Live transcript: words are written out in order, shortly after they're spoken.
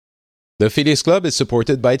The Phileas Club is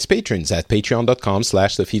supported by its patrons at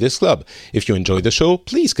patreon.com/The Phileas Club. If you enjoy the show,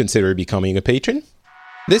 please consider becoming a patron.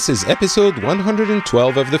 This is episode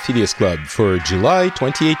 112 of The Phileas Club for July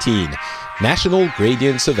 2018, National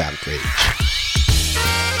Gradients of Outrage.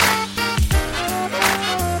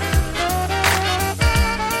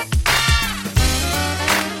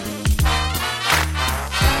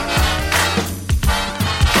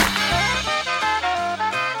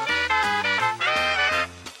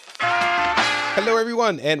 Hello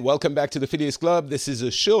everyone, and welcome back to the Phileas Club. This is a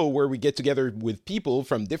show where we get together with people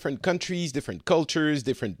from different countries, different cultures,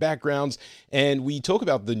 different backgrounds, and we talk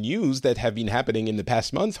about the news that have been happening in the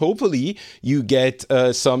past month. Hopefully, you get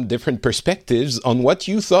some different perspectives on what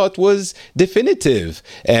you thought was definitive,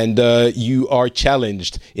 and you are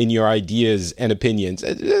challenged in your ideas and opinions,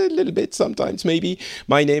 a little bit sometimes maybe.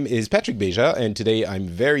 My name is Patrick Beja, and today I'm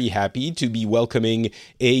very happy to be welcoming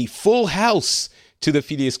a full house to the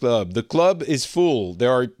Phileas Club. The club is full.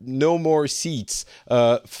 There are no more seats.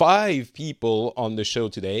 5 people on the show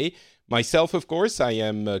today. Myself, of course, I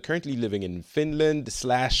am currently living in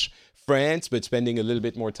Finland/France, but spending a little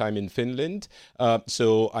bit more time in Finland.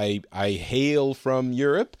 So I hail from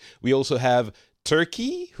Europe. We also have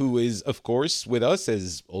Turkey, who is, of course, with us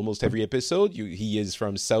as almost every episode. He is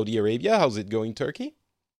from Saudi Arabia. How's it going, Turkey?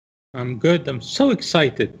 I'm good. I'm so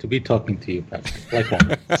excited to be talking to you, Patrick.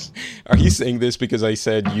 Likewise. Are you saying this because I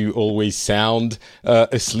said you always sound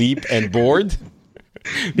asleep and bored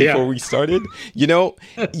before we started? You know,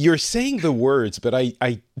 you're saying the words, but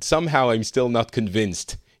I somehow I'm still not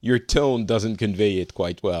convinced. Your tone doesn't convey it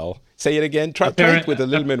quite well. Say it again. Try it with a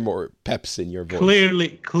little bit more peps in your voice.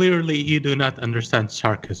 Clearly, you do not understand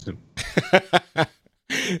sarcasm.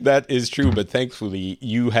 That is true, but thankfully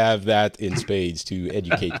you have that in spades to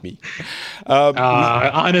educate me.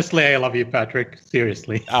 Honestly, I love you, Patrick.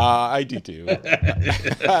 Seriously. I do too.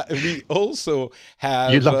 We also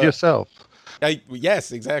have... You love yourself.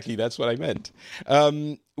 Yes, exactly. That's what I meant.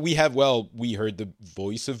 We heard the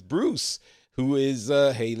voice of Bruce, who is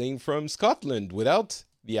hailing from Scotland without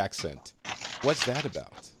the accent. What's that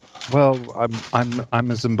about? Well,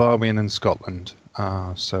 I'm a Zimbabwean in Scotland,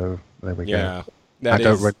 so there we go. Yeah. I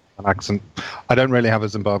don't really have an accent. I don't really have a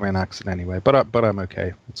Zimbabwean accent anyway, but I'm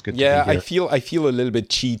okay. It's good. Yeah, to be here. I feel a little bit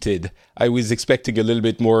cheated. I was expecting a little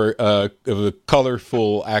bit more of a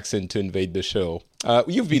colorful accent to invade the show.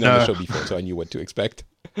 You've been on the show before, so I knew what to expect.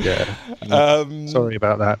 Yeah. Sorry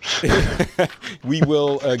about that. We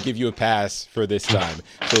will give you a pass for this time.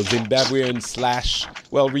 So Zimbabwean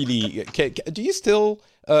 / well, really, do you still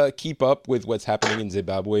keep up with what's happening in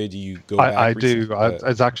Zimbabwe? Do you go back? I do.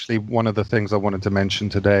 It's actually one of the things I wanted to mention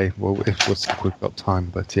today. Well, if we've got time,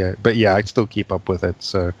 but yeah, I still keep up with it.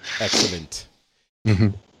 So excellent.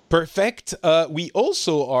 Mm-hmm. Perfect. We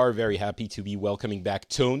also are very happy to be welcoming back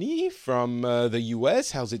Tony from the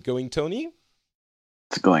US. How's it going, Tony?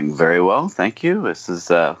 It's going very well, thank you. This is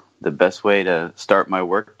the best way to start my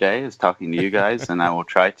work day is talking to you guys, and I will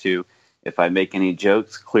try to, if I make any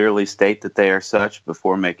jokes, clearly state that they are such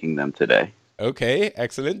before making them today. Okay,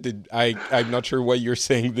 excellent. I'm not sure why you're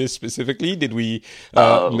saying this specifically. Did we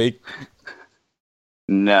make...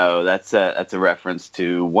 No, that's a reference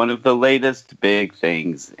to one of the latest big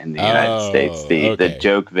things in the United States, the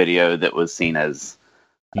joke video that was seen as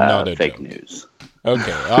fake news.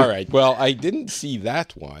 Okay, all right. Well, I didn't see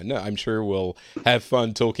that one. I'm sure we'll have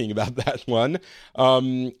fun talking about that one.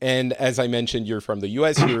 And as I mentioned, you're from the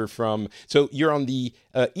U.S. So you're on the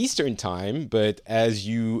Eastern time, but as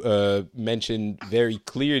you mentioned very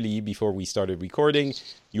clearly before we started recording,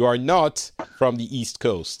 you are not from the East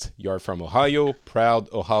Coast. You are from Ohio, proud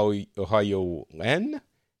Ohioan.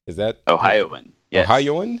 Is that Ohioan? Yes.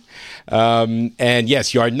 Ohioan. And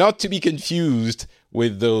yes, you are not to be confused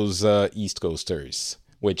with those East Coasters,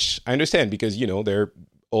 which I understand because, they're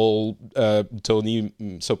all Tony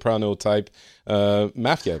Soprano type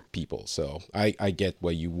mafia people. So I get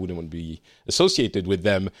why you wouldn't want to be associated with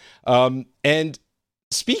them. And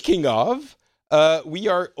speaking of, we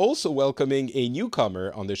are also welcoming a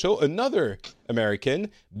newcomer on the show, another American,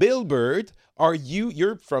 Bill Bird.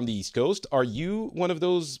 You're from the East Coast. Are you one of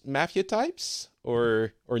those mafia types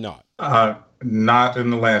or not? Not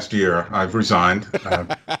in the last year. I've resigned.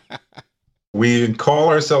 We call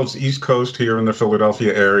ourselves East Coast here in the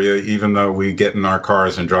Philadelphia area, even though we get in our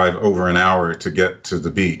cars and drive over an hour to get to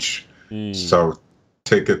the beach. So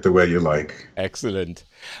take it the way you like. Excellent.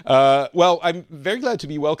 Well, I'm very glad to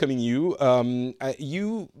be welcoming you.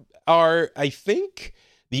 You are, I think,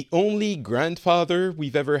 the only grandfather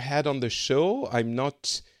we've ever had on the show. I'm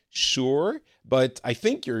not sure, but I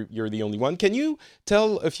think you're the only one. Can you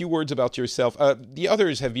tell a few words about yourself? The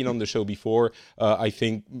others have been on the show before. I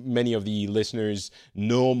think many of the listeners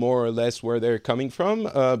know more or less where they're coming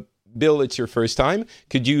from. Bill, it's your first time.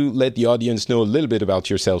 Could you let the audience know a little bit about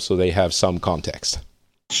yourself so they have some context?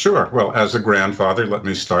 Sure. Well, as a grandfather, let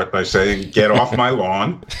me start by saying, get off my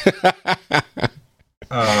lawn.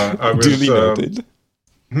 I was, Duly noted.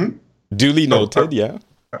 Duly noted, yeah.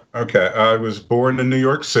 Okay. I was born in New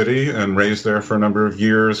York City and raised there for a number of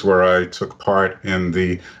years, where I took part in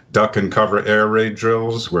the duck and cover air raid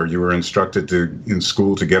drills, where you were instructed in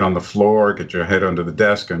school to get on the floor, get your head under the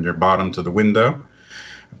desk and your bottom to the window.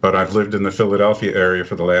 But I've lived in the Philadelphia area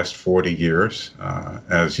for the last 40 years.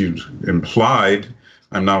 As you implied,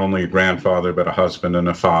 I'm not only a grandfather, but a husband and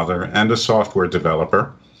a father and a software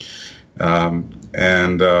developer. I've,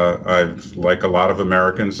 like a lot of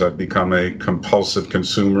Americans, I've become a compulsive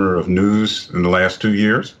consumer of news in the last 2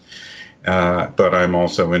 years. But I'm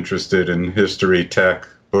also interested in history, tech,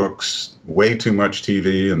 books, way too much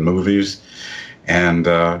TV and movies. And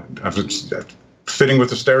fitting with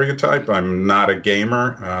the stereotype, I'm not a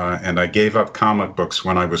gamer, and I gave up comic books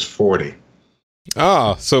when I was 40.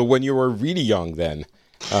 Ah, so when you were really young then.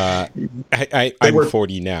 I'm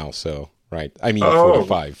 40 now, so... Right. I mean,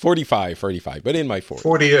 45, but in my 40s.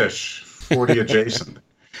 40-ish, 40 adjacent.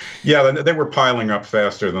 Yeah, they were piling up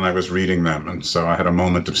faster than I was reading them, and so I had a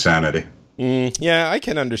moment of sanity. Yeah, I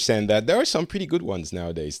can understand that. There are some pretty good ones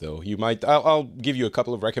nowadays, though. I'll give you a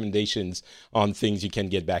couple of recommendations on things you can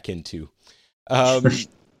get back into.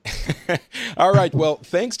 All right. Well,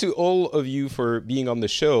 thanks to all of you for being on the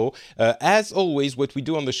show. As always, what we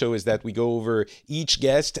do on the show is that we go over each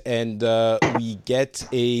guest and we get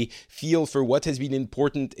a feel for what has been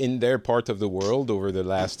important in their part of the world over the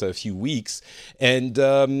last few weeks. And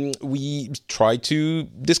we try to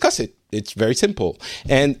discuss it. It's very simple.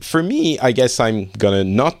 And for me, I guess I'm going to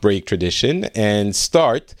not break tradition and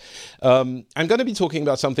start. I'm going to be talking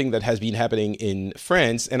about something that has been happening in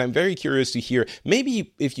France, and I'm very curious to hear,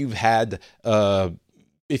 maybe if you've heard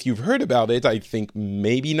about it, I think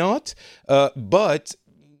maybe not, but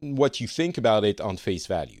what you think about it on face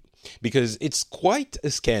value. Because it's quite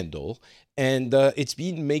a scandal, and it's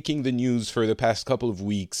been making the news for the past couple of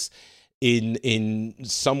weeks in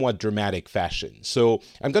somewhat dramatic fashion. So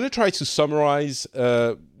I'm going to try to summarize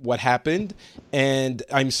what happened, and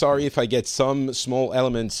I'm sorry if I get some small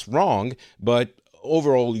elements wrong, but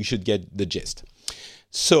overall you should get the gist.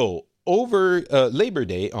 So over Labor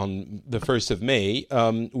Day on the 1st of May,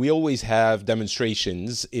 we always have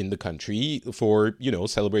demonstrations in the country for,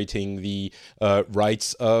 celebrating the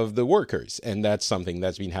rights of the workers. And that's something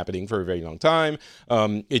that's been happening for a very long time.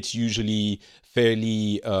 It's usually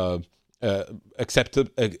fairly...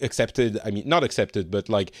 accepted. I mean, not accepted, but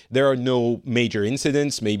like there are no major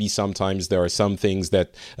incidents. Maybe sometimes there are some things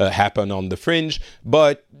that happen on the fringe,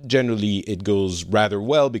 but generally it goes rather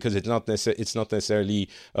well because it's not necessarily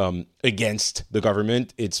against the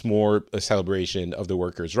government. It's more a celebration of the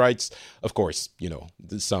workers' rights. Of course,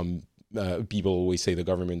 some people always say the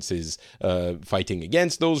government is fighting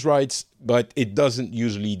against those rights, but it doesn't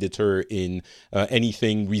usually deter in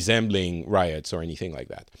anything resembling riots or anything like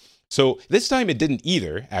that. So this time it didn't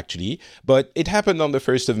either, actually, but it happened on the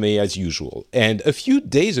 1st of May as usual. And a few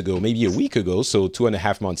days ago, maybe a week ago, so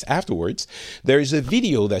 2.5 months afterwards, there's a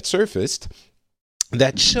video that surfaced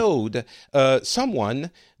that showed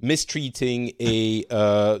someone mistreating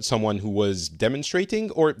someone who was demonstrating,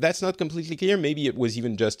 or that's not completely clear. Maybe it was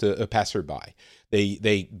even just a passerby.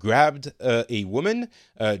 They grabbed a woman,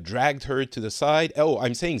 dragged her to the side. Oh,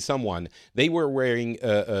 I'm saying someone. They were wearing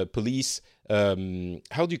a police...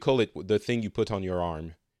 how do you call it? The thing you put on your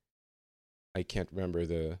arm. I can't remember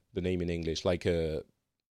the name in English. Like a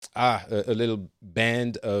little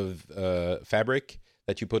band of fabric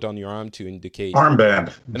that you put on your arm to indicate...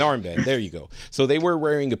 Armband. An armband, there you go. So they were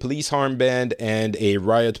wearing a police armband and a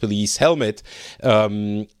riot police helmet.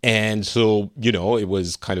 And so, it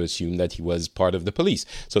was kind of assumed that he was part of the police.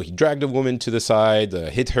 So he dragged a woman to the side,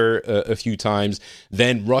 hit her a few times,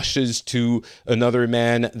 then rushes to another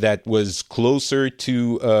man that was closer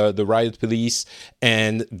to the riot police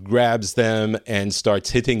and grabs them and starts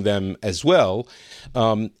hitting them as well.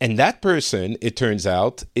 And that person, it turns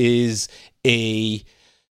out, is a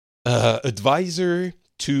advisor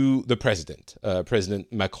to the president,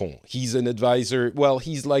 President Macron. He's an advisor. Well,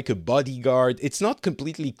 he's like a bodyguard. It's not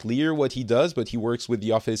completely clear what he does, but he works with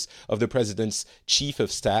the office of the president's chief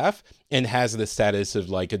of staff and has the status of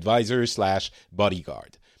like advisor /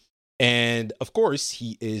 bodyguard. And of course,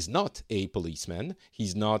 he is not a policeman.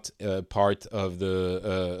 He's not part of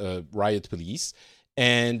the riot police.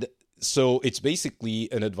 And So it's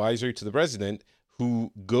basically an advisor to the president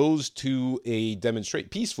who goes to a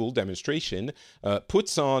peaceful demonstration,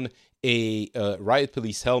 puts on a riot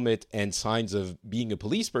police helmet and signs of being a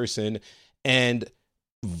police person, and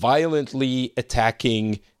violently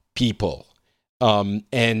attacking people.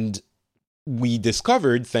 And we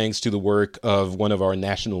discovered, thanks to the work of one of our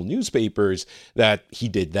national newspapers, that he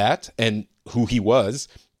did that and who he was,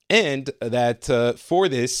 and that for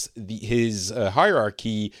this, his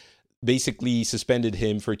hierarchy basically suspended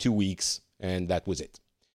him for 2 weeks, and that was it.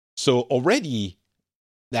 So already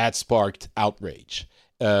that sparked outrage.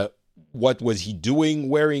 What was he doing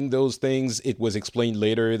wearing those things? It was explained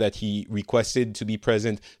later that he requested to be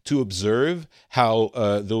present to observe how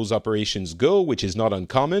those operations go, which is not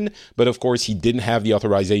uncommon. But of course, he didn't have the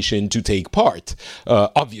authorization to take part.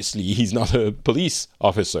 Obviously, he's not a police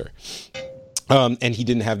officer. And he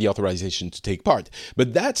didn't have the authorization to take part.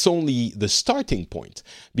 But that's only the starting point,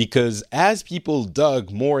 because as people dug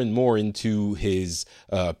more and more into his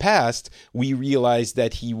past, we realized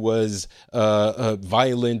that he was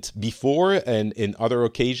violent before and in other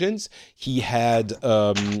occasions. He had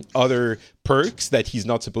other perks that he's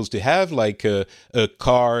not supposed to have, like a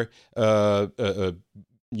car, not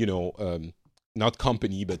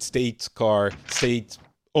company, but state-owned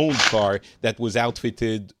car that was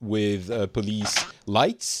outfitted with police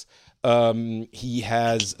lights. He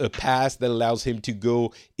has a pass that allows him to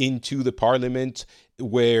go into the parliament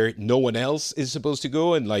where no one else is supposed to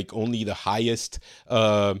go, and like only the highest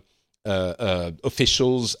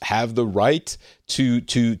officials have the right to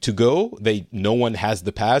go. No one has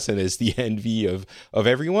the pass, and it's the envy of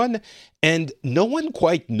everyone. And no one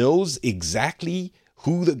quite knows exactly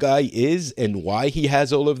who the guy is and why he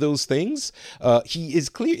has all of those things. He is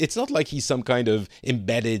clear. It's not like he's some kind of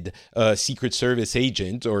embedded Secret Service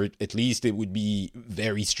agent, or at least it would be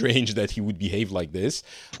very strange that he would behave like this.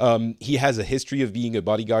 He has a history of being a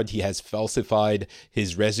bodyguard. He has falsified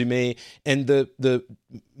his resume. And the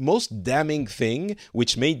most damning thing,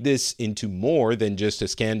 which made this into more than just a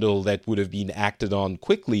scandal that would have been acted on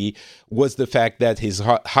quickly, was the fact that his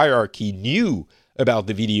hierarchy knew about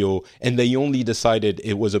the video, and they only decided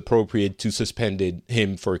it was appropriate to suspend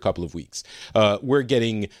him for a couple of weeks. We're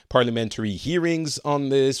getting parliamentary hearings on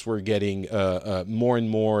this. We're getting more and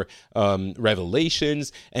more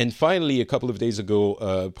revelations. And finally, a couple of days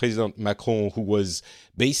ago, President Macron, who was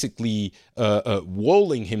basically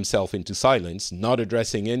walling himself into silence, not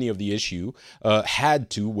addressing any of the issue,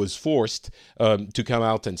 was forced to come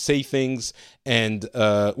out and say things. And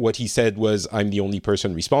what he said was, "I'm the only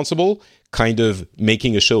person responsible," kind of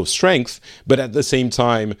making a show of strength. But at the same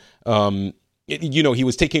time, he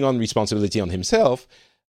was taking on responsibility on himself.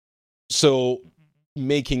 So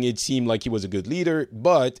making it seem like he was a good leader,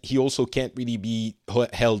 but he also can't really be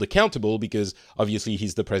held accountable because obviously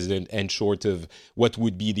he's the president, and short of what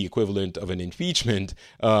would be the equivalent of an impeachment,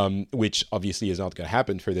 which obviously is not going to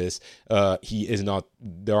happen for this, there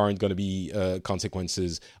aren't going to be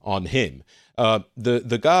consequences on him.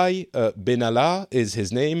 The guy, Benalla is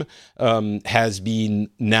his name, has been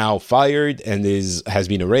now fired and has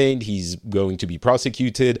been arraigned. He's going to be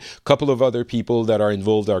prosecuted. A couple of other people that are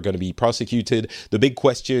involved are going to be prosecuted. The big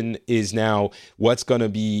question is now what's going to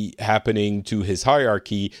be happening to his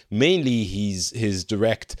hierarchy, mainly his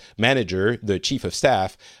direct manager, the chief of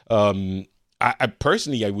staff. I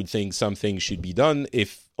personally would think something should be done,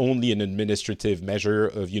 if only an administrative measure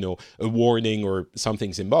of, a warning or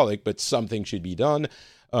something symbolic, but something should be done.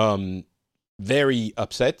 Very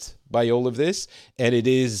upset by all of this. And it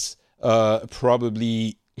is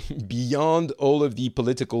probably beyond all of the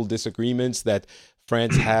political disagreements that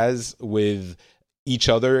France has with each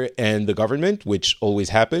other and the government, which always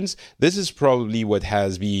happens. This is probably what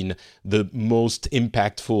has been the most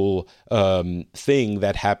impactful thing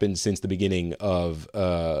that happened since the beginning of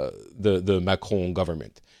the Macron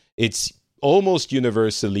government. It's almost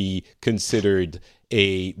universally considered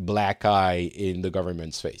a black eye in the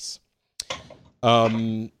government's face.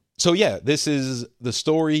 So yeah, this is the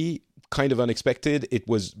story. Kind of unexpected. It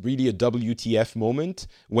was really a WTF moment.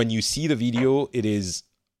 When you see the video, it is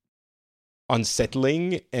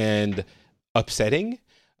unsettling and upsetting.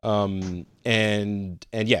 And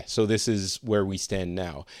yeah, so this is where we stand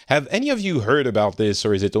now. Have any of you heard about this,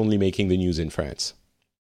 or is it only making the news in France?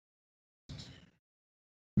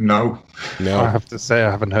 No. I have to say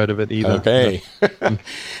I haven't heard of it either. Okay.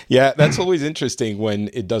 Yeah, that's always interesting when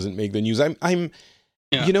it doesn't make the news. Yeah,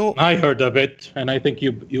 I heard of it, and I think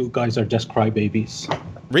you guys are just crybabies.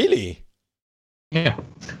 Really? Yeah.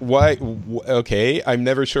 Why? Okay, I'm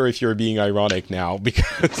never sure if you're being ironic now,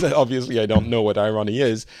 because obviously I don't know what irony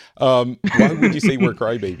is. Why would you say we're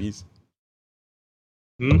crybabies?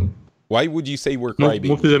 Why would you say we're Move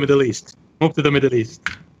crybabies? to the Middle East. Move to the Middle East.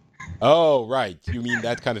 Oh, right. You mean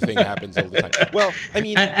that kind of thing happens all the time. Well, I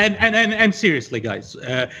mean... And seriously, guys.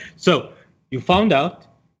 So you found out,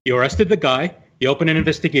 you arrested the guy, you open an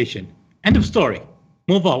investigation. End of story.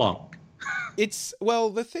 Move along.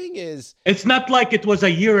 The thing is... It's not like it was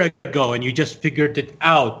a year ago and you just figured it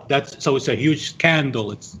out. So it's a huge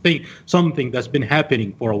scandal. It's something that's been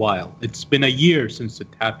happening for a while. It's been a year since it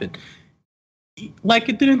happened. Like,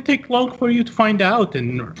 it didn't take long for you to find out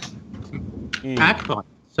and act on it.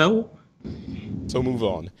 So move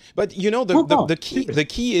on. But the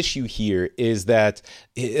key issue here is that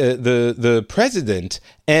the president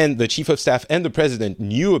and the chief of staff and the president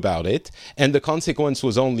knew about it, and the consequence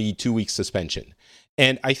was only 2 weeks suspension.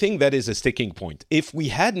 And I think that is a sticking point. If they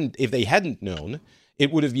hadn't known,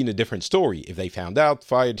 it would have been a different story. If they found out,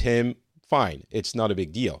 fired him, fine, it's not a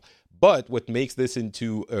big deal. But what makes this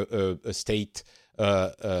into a state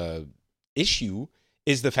issue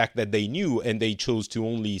is the fact that they knew and they chose to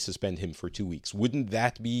only suspend him for 2 weeks. Wouldn't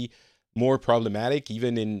that be more problematic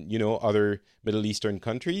even in, other Middle Eastern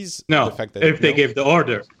countries? No, the fact that, if they gave the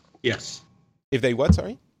order, yes. If they what,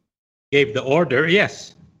 sorry? Gave the order,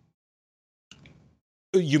 yes.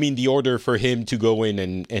 You mean the order for him to go in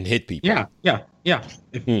and hit people? Yeah.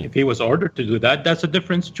 If he was ordered to do that, that's a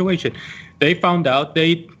different situation. They found out,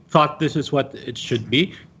 they thought this is what it should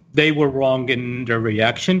be. They were wrong in their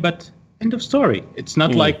reaction, but... End of story. It's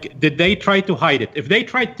not like, did they try to hide it? If they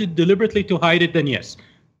tried to deliberately to hide it, then yes,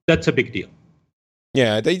 that's a big deal.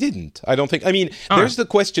 Yeah, they didn't. I don't think. I mean, there's the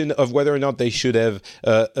question of whether or not they should have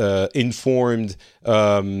informed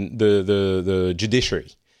the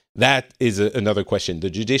judiciary. That is another question. The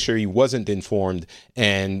judiciary wasn't informed,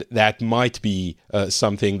 and that might be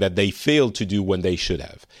something that they failed to do when they should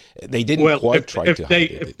have. They didn't try to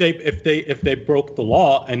hide it. If they broke the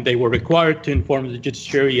law and they were required to inform the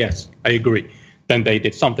judiciary, yes, I agree. Then they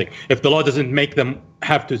did something. If the law doesn't make them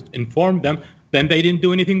have to inform them, then they didn't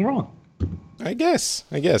do anything wrong. I guess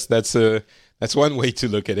that's one way to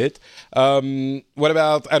look at it. What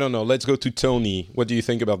about, I don't know, let's go to Tony. What do you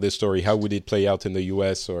think about this story? How would it play out in the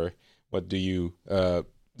US, or what do you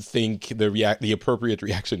think the appropriate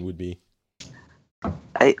reaction would be?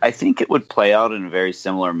 I think it would play out in a very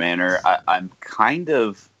similar manner. I'm kind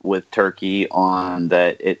of with Turkey on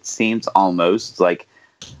that. It seems almost like,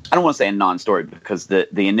 I don't want to say a non-story, because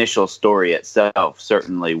the initial story itself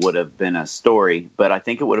certainly would have been a story, but I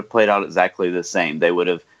think it would have played out exactly the same. They would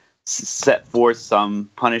have set forth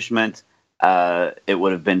some punishment. It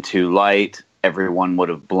would have been too light. Everyone would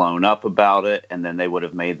have blown up about it, and then they would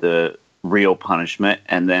have made the real punishment,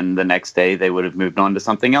 and then the next day they would have moved on to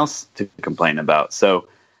something else to complain about. So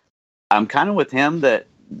I'm kind of with him that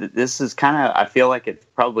this is kind of, I feel like it's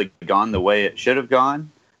probably gone the way it should have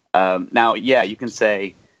gone. Now, yeah, you can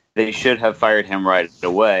say they should have fired him right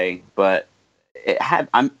away, but it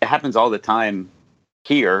happens all the time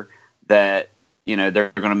here that,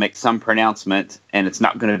 they're going to make some pronouncement and it's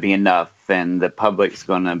not going to be enough, and the public's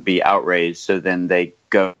going to be outraged. So then they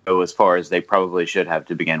go as far as they probably should have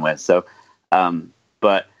to begin with. So,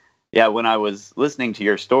 but yeah, when I was listening to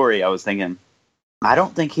your story, I was thinking, I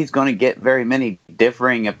don't think he's going to get very many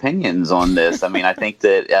differing opinions on this. I mean, I think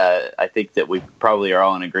that we probably are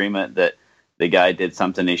all in agreement that the guy did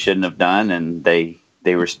something he shouldn't have done, and they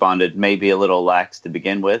responded maybe a little lax to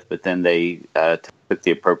begin with, but then they took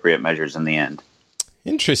the appropriate measures in the end.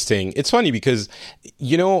 Interesting. It's funny because,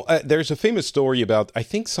 there's a famous story about, I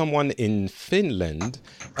think, someone in Finland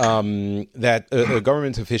that a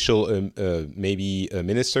government official, maybe a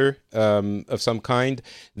minister of some kind,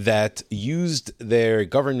 that used their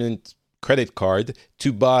government credit card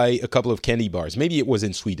to buy a couple of candy bars. Maybe it was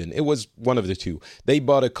in Sweden. It was one of the two. They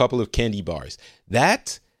bought a couple of candy bars.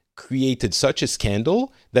 That created such a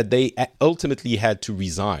scandal that they ultimately had to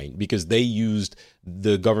resign because they used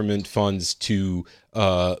the government funds to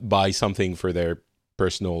buy something for their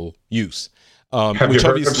personal use. Have you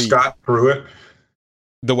heard of Scott Pruitt?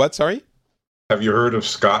 The what, sorry? Have you heard of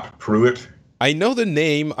Scott Pruitt? I know the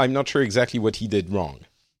name. I'm not sure exactly what he did wrong.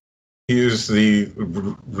 He is the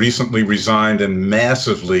recently resigned and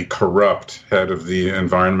massively corrupt head of the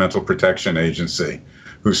Environmental Protection Agency,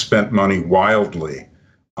 who spent money wildly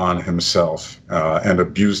on himself and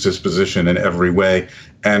abused his position in every way.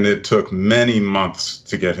 And it took many months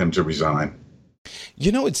to get him to resign.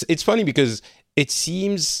 It's funny because it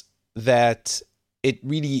seems that it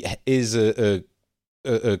really is a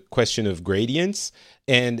question of gradients.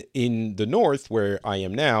 And in the north, where I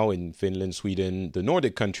am now, in Finland, Sweden, the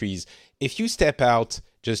Nordic countries, if you step out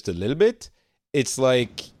just a little bit, it's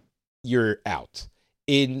like you're out.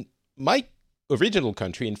 In my original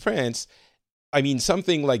country, in France, I mean,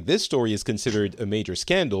 something like this story is considered a major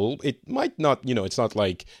scandal. It might not, it's not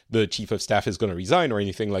like the chief of staff is going to resign or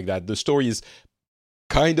anything like that. The story is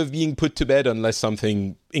kind of being put to bed unless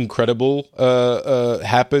something incredible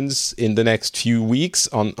happens in the next few weeks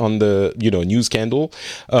on the news scandal.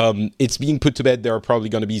 It's being put to bed. There are probably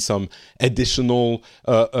going to be some additional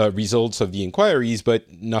results of the inquiries, but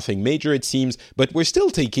nothing major, it seems. But we're still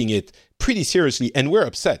taking it pretty seriously, and we're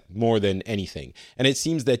upset more than anything. And it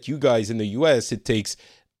seems that you guys in the US, it takes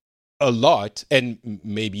a lot, and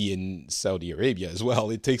maybe in Saudi Arabia as well,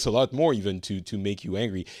 it takes a lot more even to make you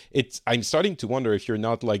angry. I'm starting to wonder if you're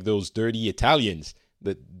not like those dirty Italians,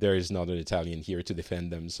 that there is not an Italian here to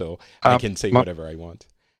defend them, so I can say whatever I want.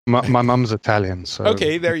 My mum's Italian, so...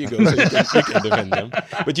 Okay, there you go. So you can defend them.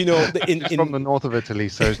 But It's from the north of Italy,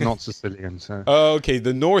 so it's not Sicilian. So. Okay,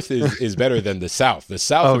 the north is better than the south. The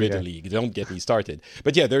south of Italy, don't get me started.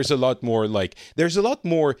 But yeah, there's a lot more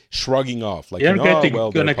shrugging off. Like, you're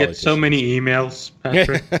gonna get so many emails,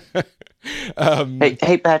 Patrick.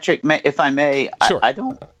 Hey, Patrick, if I may, sure. I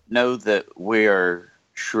don't know that we're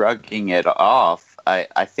shrugging it off.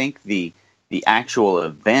 I think the actual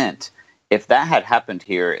event, if that had happened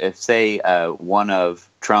here, if, say, one of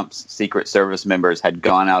Trump's Secret Service members had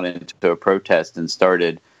gone out into a protest and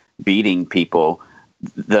started beating people,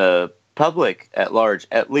 the public at large,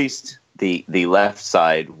 at least the left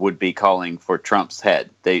side, would be calling for Trump's head.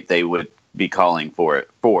 They would be calling for it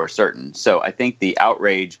for certain. So I think the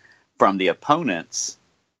outrage from the opponents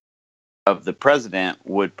of the president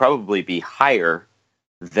would probably be higher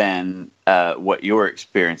than what you're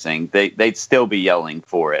experiencing. They'd still be yelling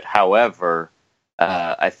for it. However,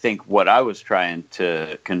 I think what I was trying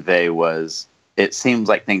to convey was it seems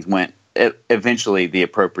like things went eventually the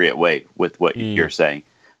appropriate way with what you're saying.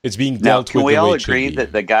 It's being dealt with. Can we all agree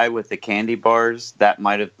that the guy with the candy bars, that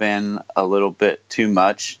might have been a little bit too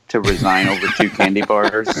much to resign over 2 candy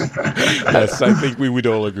bars? Yes, I think we would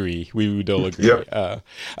all agree. Yep.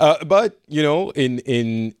 But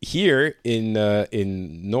in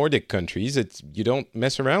Nordic countries, you don't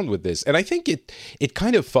mess around with this, and I think it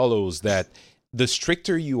kind of follows that the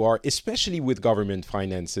stricter you are, especially with government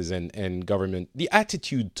finances and government, the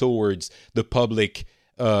attitude towards the public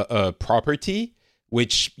property,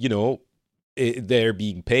 which, they're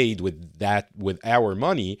being paid with our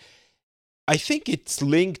money, I think it's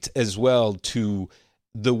linked as well to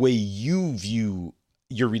the way you view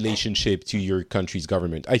your relationship to your country's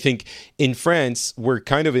government. I think in France, we're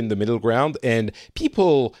kind of in the middle ground, and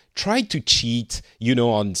people try to cheat,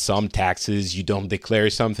 on some taxes. You don't declare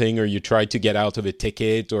something, or you try to get out of a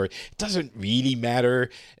ticket, or it doesn't really matter.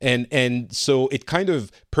 And so it kind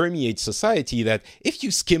of permeates society that if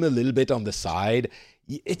you skim a little bit on the side,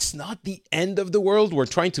 it's not the end of the world. We're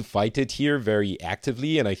trying to fight it here very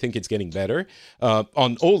actively, and I think it's getting better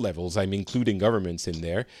on all levels. I'm including governments in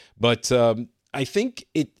there. But I think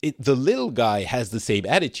the little guy has the same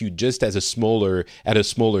attitude, just at a smaller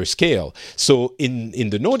scale. So in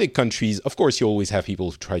the Nordic countries, of course, you always have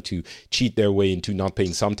people who try to cheat their way into not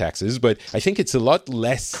paying some taxes, but I think it's a lot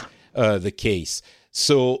less the case.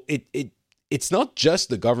 So it's not just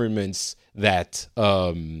the governments that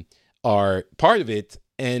are part of it,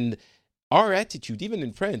 and our attitude, even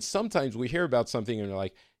in France, sometimes we hear about something and we're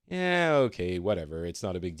like, yeah, okay, whatever, it's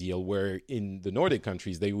not a big deal, where in the Nordic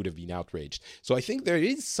countries, they would have been outraged. So I think there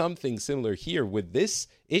is something similar here with this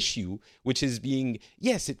issue, which is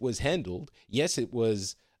yes, it was handled. Yes, it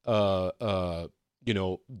was, dealt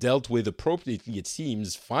with appropriately, it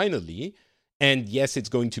seems, finally. And yes, it's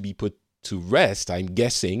going to be put to rest, I'm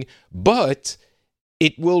guessing. But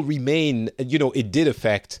it will remain, it did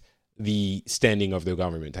affect the standing of the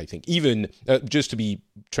government, I think. Even, just to be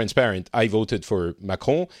transparent, I voted for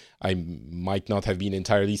Macron. I might not have been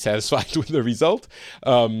entirely satisfied with the result,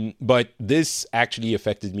 but this actually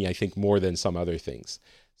affected me, I think, more than some other things.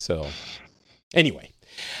 So, anyway.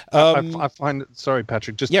 I find it, sorry,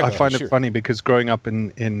 Patrick, I find it sure. funny because growing up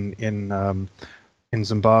in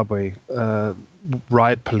Zimbabwe,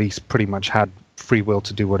 riot police pretty much had free will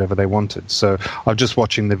to do whatever they wanted. So I was just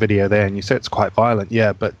watching the video there, and you said it's quite violent,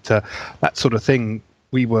 but that sort of thing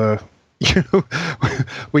we grew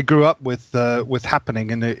up with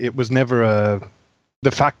happening, and it was never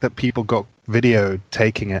the fact that people got video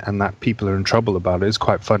taking it and that people are in trouble about it is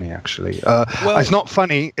quite funny, actually. It's not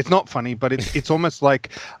funny, but it's almost like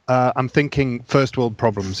I'm thinking first world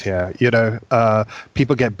problems here.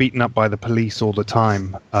 People get beaten up by the police all the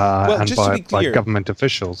time and by government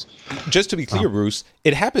officials. Just to be clear, Bruce,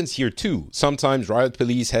 it happens here too. Sometimes riot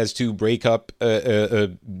police has to break up a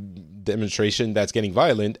demonstration that's getting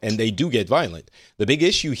violent, and they do get violent. The big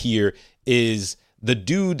issue here is the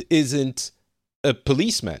dude isn't a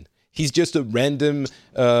policeman. He's just a random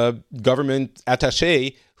government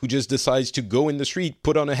attaché who just decides to go in the street,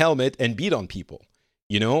 put on a helmet, and beat on people.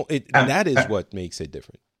 That is what makes it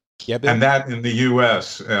different. Yeah, Bill? And that in the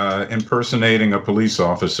U.S., impersonating a police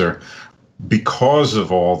officer, because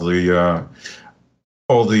of all the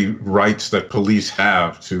rights that police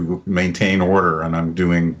have to maintain order, and I'm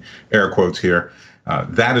doing air quotes here,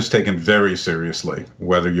 that is taken very seriously,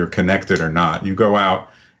 whether you're connected or not. You go out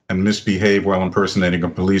and misbehave while impersonating a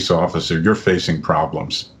police officer, you're facing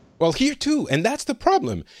problems. Well, here too, and that's the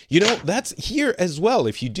problem. That's here as well.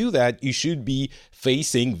 If you do that, you should be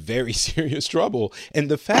facing very serious trouble.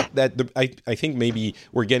 And the fact that I think maybe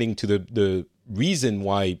we're getting to the reason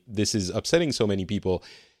why this is upsetting so many people.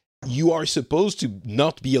 You are supposed to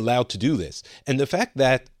not be allowed to do this. And the fact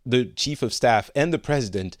that the chief of staff and the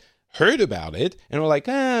president heard about it and were like,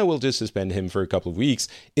 we'll just suspend him for a couple of weeks,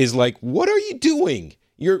 is like, what are you doing?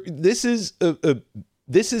 This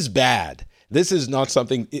is bad. This is not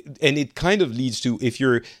something, and it kind of leads to, if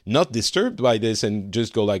you're not disturbed by this and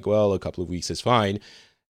just go like, well, a couple of weeks is fine,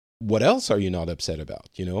 what else are you not upset about,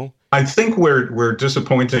 I think we're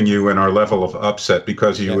disappointing you in our level of upset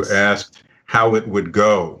because you asked how it would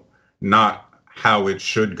go, not how it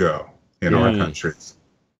should go in our country.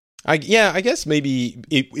 I guess maybe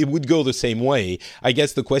it would go the same way. I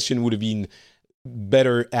guess the question would have been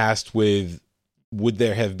better asked with, would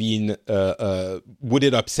there have been, would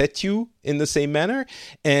it upset you in the same manner?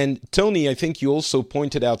 And Tony, I think you also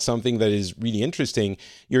pointed out something that is really interesting.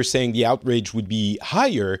 You're saying the outrage would be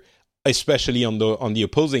higher, especially on the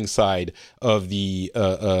opposing side of the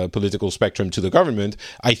political spectrum to the government.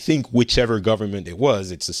 I think whichever government it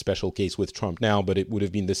was, it's a special case with Trump now, but it would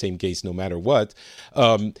have been the same case no matter what.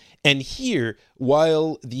 And here,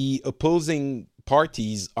 while the opposing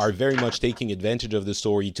parties are very much taking advantage of the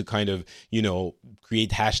story to kind of,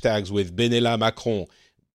 create hashtags with Benella Macron,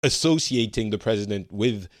 associating the president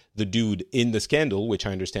with the dude in the scandal, which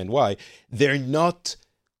I understand why, they're not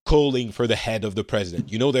calling for the head of the president.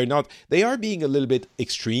 They are being a little bit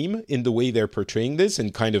extreme in the way they're portraying this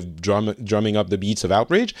and kind of drumming up the beats of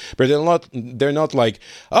outrage, but they're not like,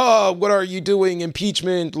 oh, what are you doing?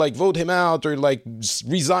 Impeachment, like vote him out or like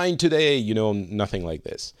resign today, nothing like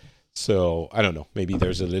this. So I don't know, maybe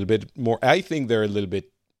there's a little bit more. I think they're a little bit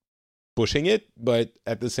pushing it, but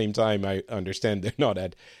at the same time, I understand they're not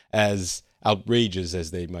as outrageous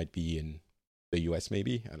as they might be in the US,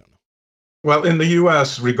 maybe. I don't know. Well, in the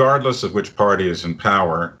U.S., regardless of which party is in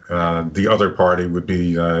power, the other party would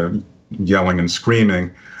be yelling and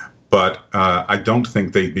screaming. But I don't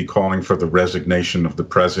think they'd be calling for the resignation of the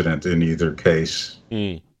president in either case.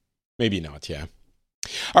 Maybe not, yeah.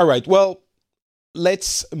 All right, well,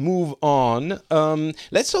 let's move on.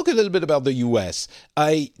 Let's talk a little bit about the U.S.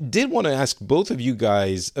 I did want to ask both of you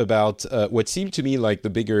guys about what seemed to me like the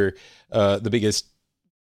biggest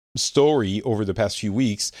story over the past few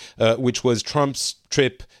weeks, which was Trump's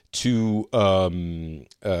trip to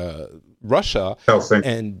Russia. Helsinki.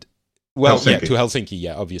 And Helsinki. To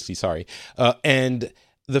Helsinki, obviously, sorry. And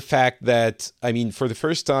the fact that, for the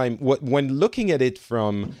first time, when looking at it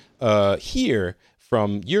from here,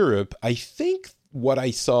 from Europe, I think what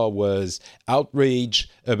I saw was outrage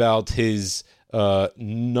about his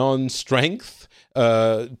non-strength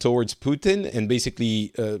towards Putin, and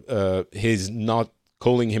basically his not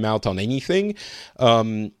calling him out on anything,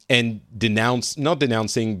 and not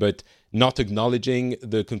denouncing, but not acknowledging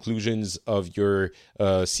the conclusions of your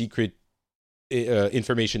secret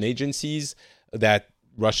information agencies that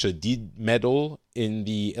Russia did meddle in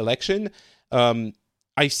the election.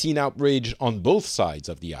 I've seen outrage on both sides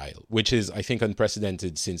of the aisle, which is, I think,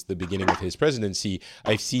 unprecedented since the beginning of his presidency.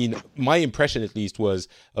 My impression at least was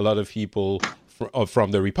a lot of people from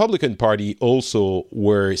the Republican Party also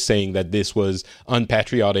were saying that this was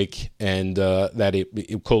unpatriotic and that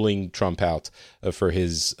it calling Trump out for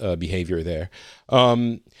his behavior there.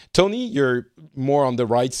 Tony, you're more on the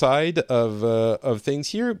right side of things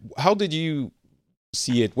here. How did you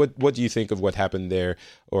see it? What do you think of what happened there,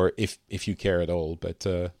 or if you care at all? But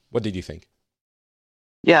what did you think?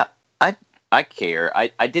 Yeah, I care.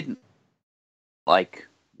 I didn't like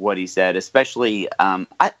what he said, especially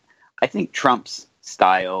I think Trump's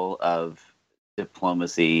style of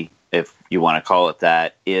diplomacy, if you want to call it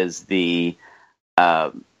that, is the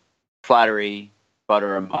flattery,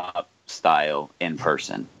 butter 'em up style in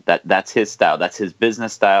person. That's his style. That's his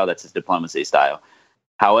business style. That's his diplomacy style.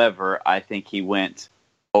 However, I think he went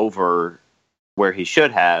over where he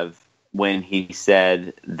should have when he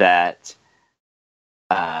said that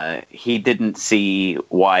he didn't see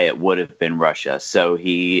why it would have been Russia. So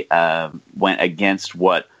he went against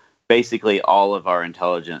what basically all of our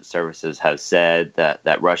intelligence services have said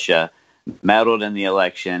that Russia meddled in the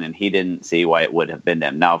election, and he didn't see why it would have been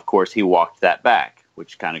them. Now, of course, he walked that back,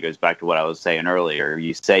 which kind of goes back to what I was saying earlier.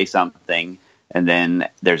 You say something, and then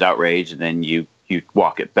there's outrage, and then you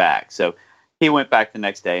walk it back. So he went back the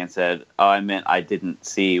next day and said, "Oh, I meant I didn't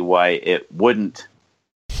see why it wouldn't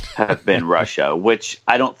have been Russia," which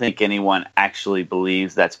I don't think anyone actually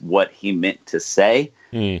believes that's what he meant to say.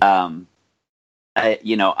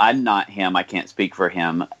 I'm not him. I can't speak for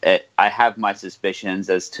him. I have my suspicions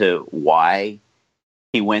as to why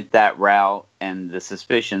he went that route, and the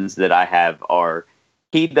suspicions that I have are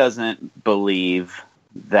he doesn't believe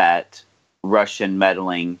that Russian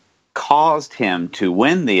meddling caused him to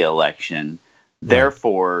win the election. Right.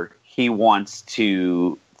 Therefore, he wants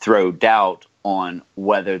to throw doubt on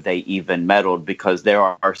whether they even meddled, because there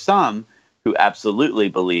are some who absolutely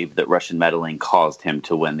believe that Russian meddling caused him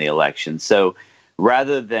to win the election. So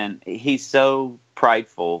rather than, he's so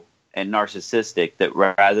prideful and narcissistic that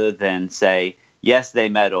rather than say, yes, they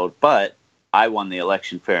meddled, but I won the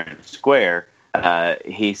election fair and square,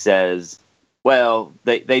 he says, well,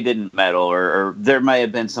 they didn't meddle, or there may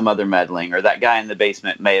have been some other meddling, or that guy in the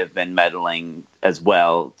basement may have been meddling as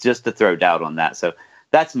well, just to throw doubt on that. So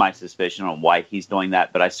that's my suspicion on why he's doing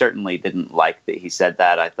that. But I certainly didn't like that he said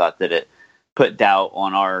that. I thought that it put doubt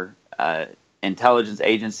on our intelligence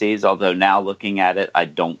agencies, although now looking at it, I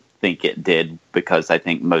don't think it did, because I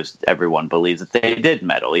think most everyone believes that they did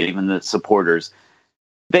meddle. Even the supporters,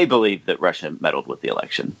 they believe that Russia meddled with the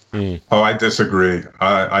election. Oh, I disagree.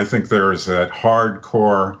 I think there is that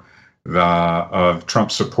hardcore of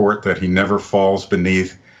Trump support that he never falls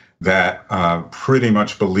beneath, that pretty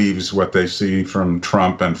much believes what they see from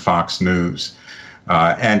Trump and Fox News.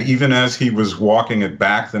 And even as he was walking it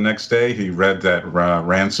back the next day, he read that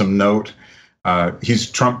ransom note. He's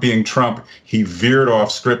Trump being Trump. He veered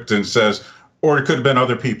off script and says, or it could have been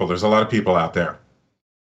other people. There's a lot of people out there.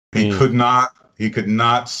 He could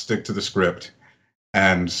not stick to the script.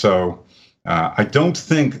 And so I don't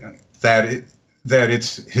think that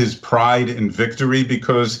it's his pride in victory,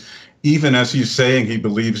 because even as he's saying he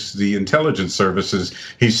believes the intelligence services,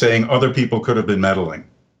 he's saying other people could have been meddling,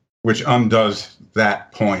 which undoes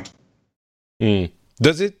that point.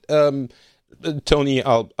 Does it, Tony,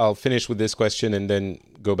 I'll finish with this question and then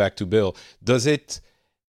go back to Bill. Does it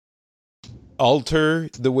alter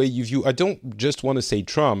the way you view? I don't just want to say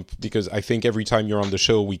Trump, because I think every time you're on the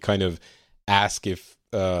show, we kind of ask if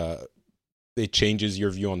it changes your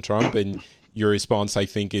view on Trump, and your response, I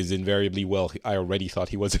think, is invariably, well, I already thought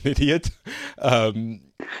he was an idiot.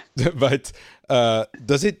 But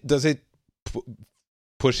does it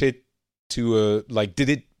push it to did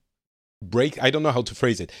it break? I don't know how to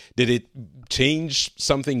phrase it. Did it change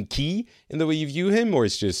something key in the way you view him, or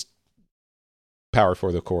it's just power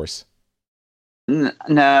for the course? No,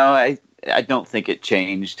 I don't think it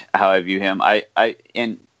changed how I view him. I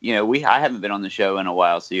haven't been on the show in a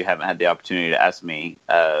while, so you haven't had the opportunity to ask me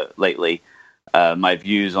lately my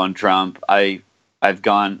views on Trump. I've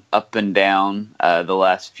gone up and down the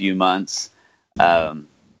last few months,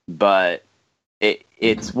 but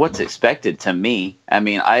it's what's expected to me. I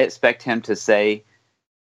mean, I expect him to say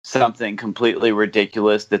something completely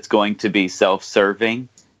ridiculous that's going to be self-serving,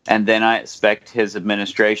 and then I expect his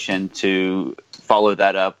administration to follow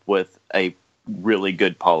that up with a really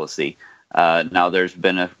good policy. Now, there's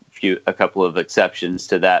been a couple of exceptions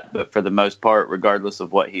to that, but for the most part, regardless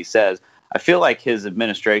of what he says, I feel like his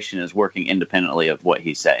administration is working independently of what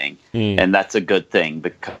he's saying. And that's a good thing,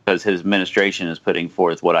 because his administration is putting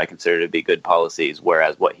forth what I consider to be good policies,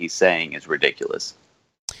 whereas what he's saying is ridiculous.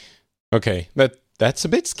 Okay, that's a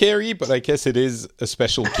bit scary, but I guess it is a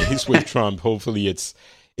special case with Trump. Hopefully it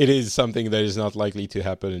is something that is not likely to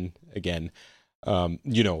happen again.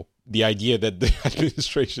 The idea that the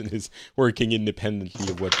administration is working independently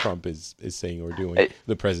of what Trump is saying or doing,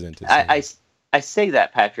 the president is saying. I say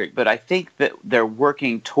that, Patrick, but I think that they're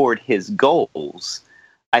working toward his goals.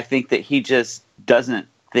 I think that he just doesn't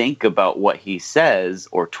think about what he says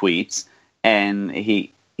or tweets, and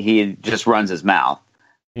he just runs his mouth.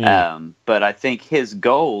 But I think his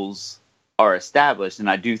goals are established, and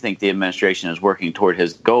I do think the administration is working toward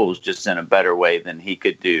his goals, just in a better way than he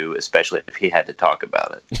could do, especially if he had to talk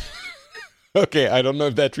about it. Okay, I don't know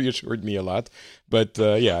if that reassured me a lot, but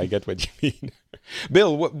yeah, I get what you mean.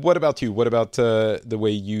 Bill, what about you? What about the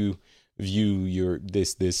way you view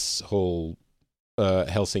this whole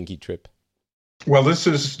Helsinki trip? Well, this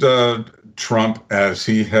is Trump as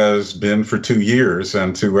he has been for 2 years,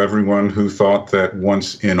 and to everyone who thought that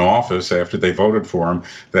once in office, after they voted for him,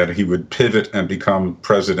 that he would pivot and become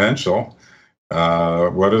presidential.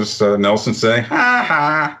 What does Nelson say? Ha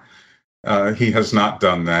ha! He has not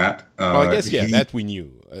done that. Well, I guess, that we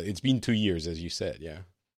knew. It's been 2 years, as you said, yeah.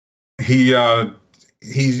 He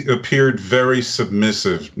appeared very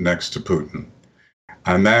submissive next to Putin,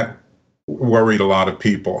 and that worried a lot of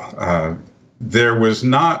people. There was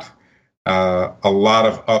not a lot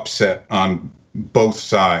of upset on both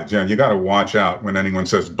sides. You got to watch out when anyone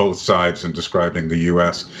says both sides in describing the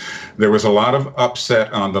U.S. There was a lot of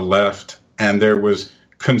upset on the left, and there was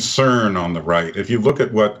concern on the right. If you look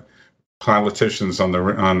at what politicians on the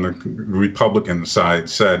Republican side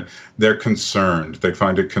said, they're concerned. They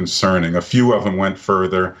find it concerning. A few of them went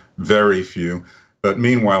further, very few. But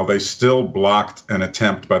meanwhile, they still blocked an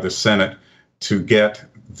attempt by the Senate to get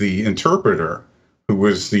the interpreter, who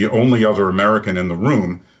was the only other American in the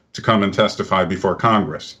room, to come and testify before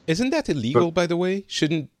Congress. Isn't that illegal, by the way?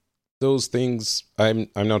 Shouldn't those things, I'm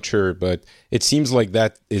not sure, but it seems like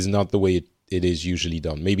that is not the way it is usually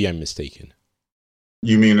done. Maybe I'm mistaken.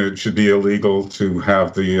 You mean it should be illegal to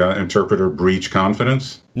have the interpreter breach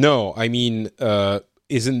confidence? No, I mean,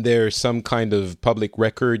 isn't there some kind of public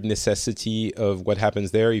record necessity of what happens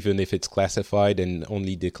there, even if it's classified and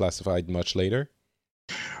only declassified much later?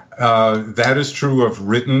 That is true of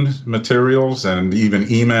written materials and even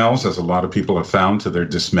emails, as a lot of people have found to their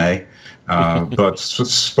dismay. But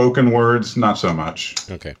spoken words, not so much.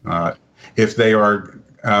 Okay. If they are,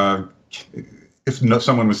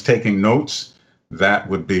 someone was taking notes, that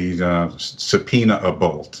would be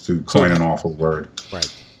subpoenaable, to coin an awful word.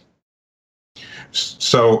 Right.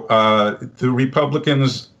 So the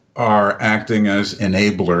Republicans are acting as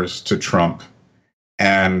enablers to Trump,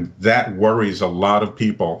 and that worries a lot of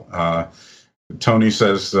people. Tony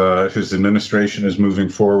says his administration is moving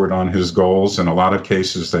forward on his goals. In a lot of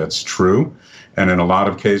cases, that's true. And in a lot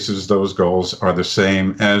of cases, those goals are the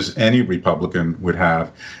same as any Republican would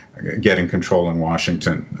have, getting control in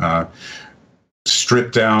Washington.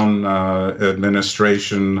 Strip down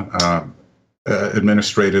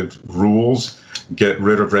administrative rules, get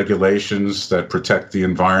rid of regulations that protect the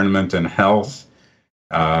environment and health,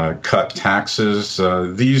 cut taxes.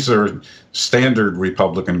 These are standard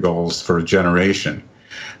Republican goals for a generation.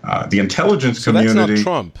 The intelligence community. That's not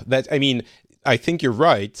Trump. I think you're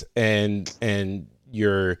right, and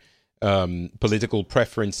your political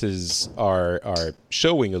preferences are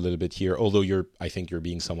showing a little bit here. Although I think you're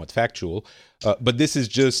being somewhat factual. But this is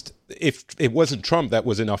just, if it wasn't Trump that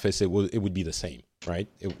was in office, it would be the same, right?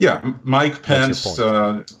 Mike Pence,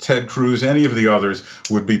 Ted Cruz, any of the others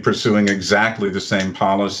would be pursuing exactly the same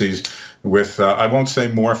policies with, I won't say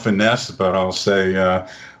more finesse, but I'll say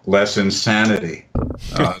less insanity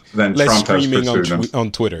than less Trump has pursued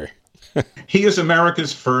on Twitter. He is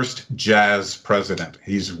America's first jazz president.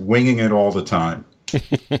 He's winging it all the time.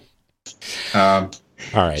 All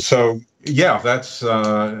right. So, that's...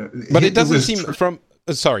 but it doesn't seem from...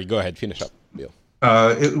 sorry, go ahead. Finish up, Bill.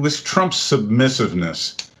 It was Trump's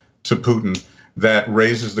submissiveness to Putin that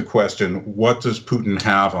raises the question, what does Putin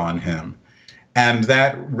have on him? And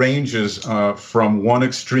that ranges from one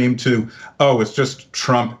extreme to, it's just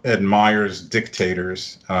Trump admires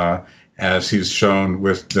dictators, as he's shown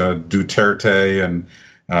with Duterte and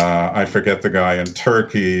I forget the guy in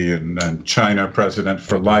Turkey and China president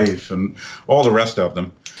for life and all the rest of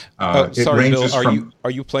them. Sorry, Bill,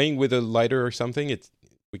 are you playing with a lighter or something?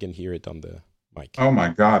 We can hear it on the mic. Oh my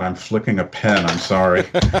God, I'm flicking a pen. I'm sorry.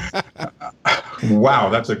 Wow,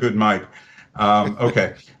 that's a good mic.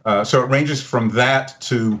 Okay, so it ranges from that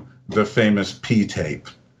to the famous P tape,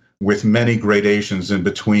 with many gradations in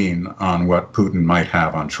between on what Putin might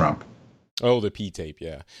have on Trump. Oh, the P tape,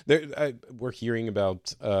 yeah. We're hearing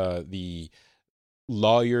about the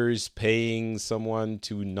lawyers paying someone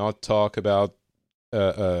to not talk about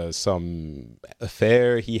some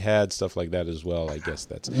affair he had, stuff like that as well. I guess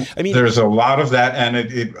there's a lot of that, and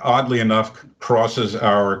it oddly enough crosses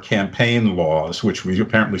our campaign laws, which we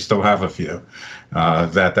apparently still have a few.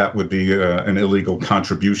 That would be an illegal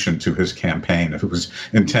contribution to his campaign if it was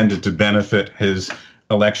intended to benefit his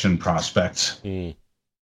election prospects.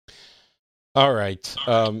 All right.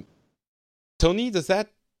 Tony,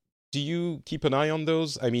 do you keep an eye on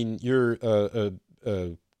those? I mean, you're a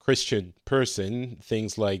Christian person.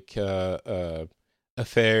 Things like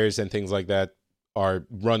affairs and things like that are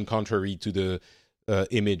run contrary to the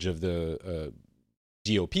image of the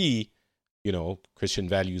GOP, Christian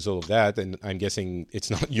values, all of that. And I'm guessing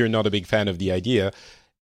you're not a big fan of the idea.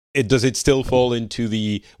 Does it still fall into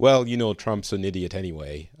the, Trump's an idiot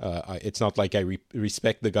anyway? It's not like I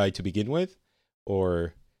respect the guy to begin with,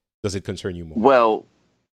 or does it concern you more? Well,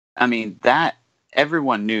 I mean, that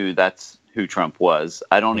everyone knew that's who Trump was.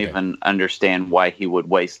 I don't even understand why he would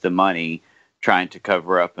waste the money trying to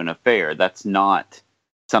cover up an affair. That's not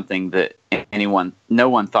something that no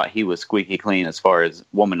one thought he was squeaky clean as far as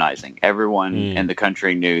womanizing. Everyone in the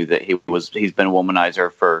country knew that he's been a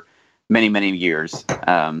womanizer for many, many years.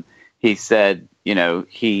 He said,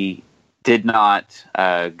 he did not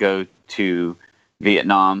go to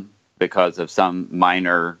Vietnam because of some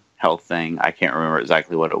minor health thing. I can't remember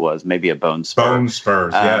exactly what it was. Maybe a bone spur. Bone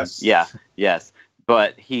spurs, yes. Yeah, yes.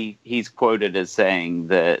 But he's quoted as saying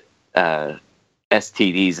that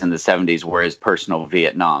STDs in the 70s were his personal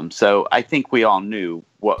Vietnam. So I think we all knew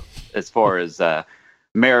what, as far as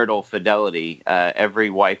marital fidelity, every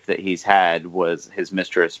wife that he's had was his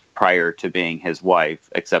mistress prior to being his wife,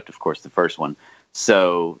 except, of course, the first one.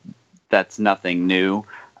 So that's nothing new.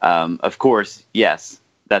 Of course, yes,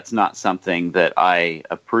 that's not something that I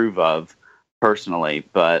approve of personally,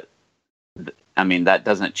 but I mean, that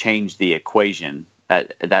doesn't change the equation.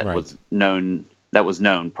 That right. was known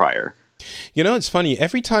prior. It's funny.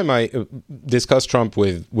 Every time I discuss Trump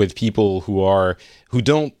with people who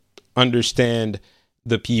don't understand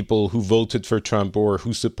the people who voted for Trump or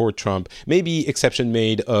who support Trump, maybe exception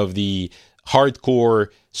made of the hardcore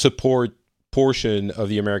support portion of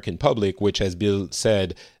the American public, which, as Bill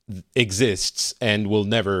said, exists and will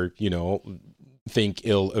never, think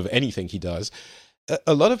ill of anything he does.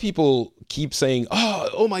 A lot of people keep saying,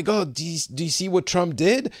 oh my God, do you see what Trump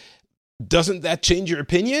did? Doesn't that change your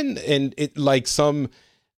opinion? And it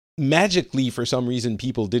magically, for some reason,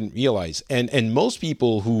 people didn't realize. And most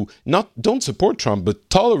people who don't support Trump, but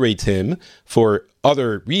tolerate him for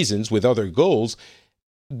other reasons with other goals,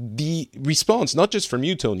 the response, not just from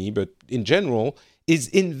you, Tony, but in general, is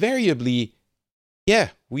invariably, yeah,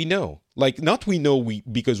 we know. Not we know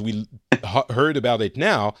because we heard about it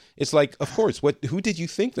now. It's like, of course, who did you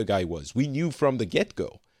think the guy was? We knew from the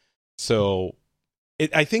get-go. So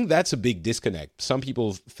I think that's a big disconnect. Some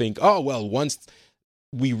people think, oh, well, once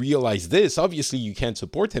we realize this, obviously you can't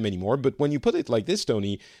support him anymore. But when you put it like this,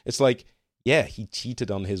 Tony, it's like, yeah, he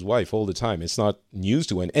cheated on his wife all the time. It's not news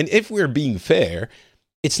to him. And if we're being fair,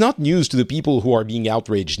 it's not news to the people who are being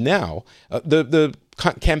outraged now. The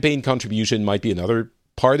campaign contribution might be another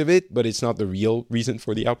part of it, but it's not the real reason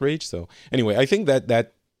for the outrage. So anyway, I think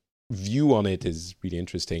that view on it is really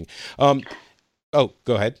interesting. Go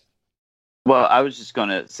ahead. Well, I was just going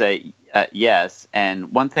to say yes.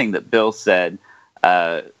 And one thing that Bill said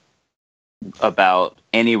about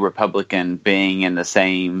any Republican being in the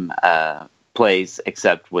same place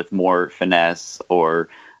except with more finesse or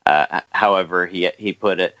however he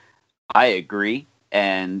put it, I agree.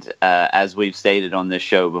 And as we've stated on this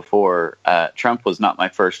show before, Trump was not my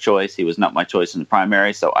first choice. He was not my choice in the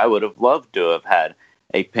primary. So I would have loved to have had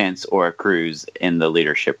a Pence or a Cruz in the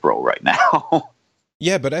leadership role right now.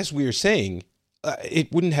 Yeah, but as we were saying,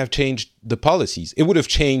 it wouldn't have changed the policies. It would have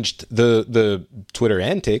changed the Twitter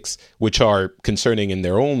antics, which are concerning in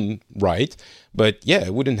their own right. But yeah,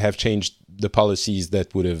 it wouldn't have changed the policies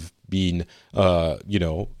that would have been,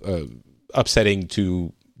 upsetting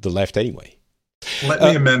to the left anyway. Let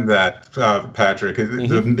me amend that, Patrick.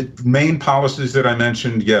 Mm-hmm. The main policies that I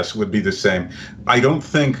mentioned, yes, would be the same. I don't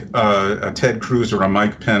think a Ted Cruz or a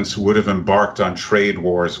Mike Pence would have embarked on trade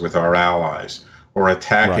wars with our allies or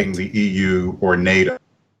attacking the EU or NATO.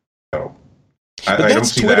 I don't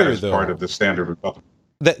see Twitter, that as part of the standard Republican.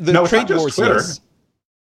 No, trade wars, Twitter. Yes.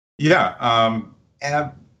 Yeah,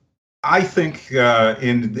 and I think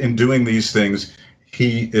in doing these things,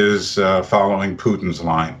 he is following Putin's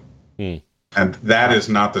line. And that is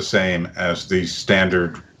not the same as the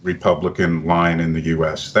standard Republican line in the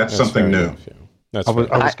U.S. That's something new. Enough, yeah.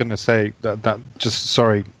 I was going to say that just,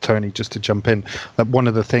 sorry, Tony, just to jump in, that one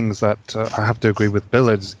of the things that I have to agree with Bill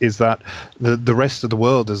is that the rest of the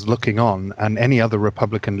world is looking on, and any other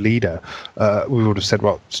Republican leader, we would have said,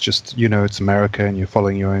 well, it's just, it's America and you're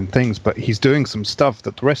following your own things. But he's doing some stuff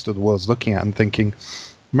that the rest of the world's looking at and thinking,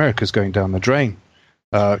 America's going down the drain.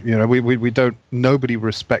 We don't. Nobody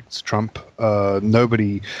respects Trump.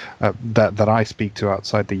 Nobody that I speak to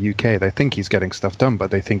outside the UK, they think he's getting stuff done,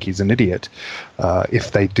 but they think he's an idiot.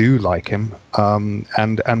 If they do like him,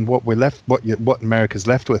 and what America's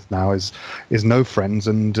left with now is no friends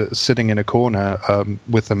and sitting in a corner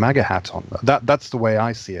with a MAGA hat on. That's the way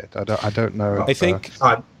I see it. I don't know. I think.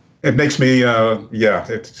 It makes me,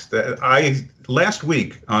 last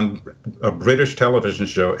week on a British television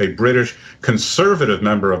show, a British conservative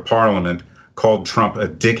member of parliament called Trump a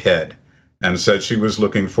dickhead and said she was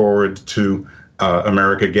looking forward to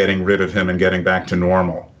America getting rid of him and getting back to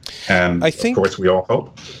normal. And of course, we all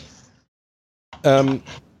hope.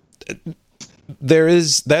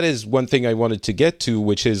 That is one thing I wanted to get to,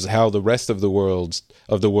 which is how the rest of the world,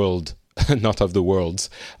 not of the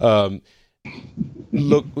worlds,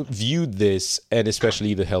 viewed this, and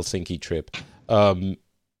especially the Helsinki trip, I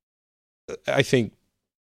think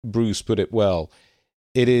Bruce put it well.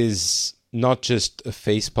 It is not just a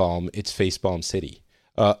facepalm, it's facepalm city.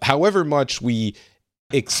 However much we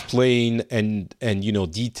explain and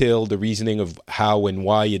detail the reasoning of how and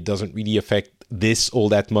why it doesn't really affect this all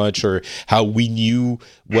that much, or how we knew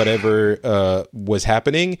whatever was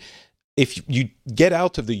happening, if you get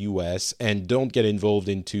out of the US and don't get involved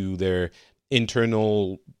into their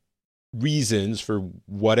internal reasons for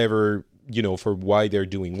whatever, for why they're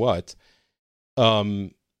doing what,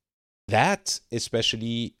 that,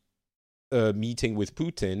 especially meeting with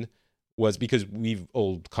Putin, was, because we've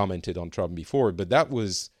all commented on Trump before, but that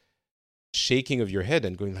was shaking of your head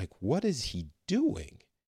and going like, what is he doing?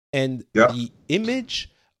 And the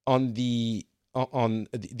image on the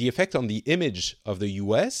effect on the image of the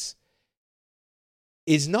US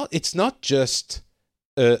it's not just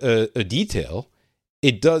a detail.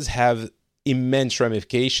 It does have immense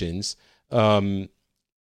ramifications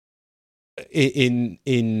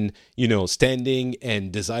in standing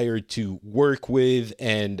and desire to work with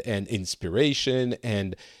and inspiration,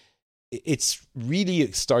 and it's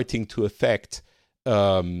really starting to affect,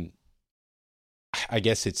 I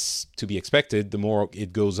guess it's to be expected, the more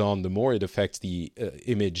it goes on, the more it affects the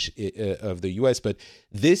image of the US. But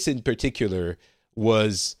this in particular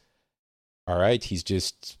was, all right, he's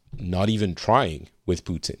just not even trying with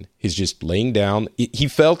Putin. He's just laying down. He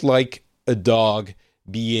felt like a dog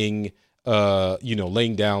being,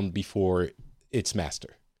 laying down before its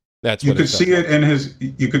master. That's what you could see it in his.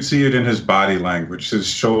 You could see it in his body language. His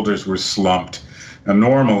shoulders were slumped, and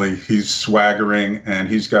normally he's swaggering and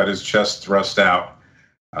he's got his chest thrust out.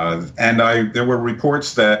 There were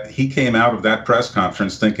reports that he came out of that press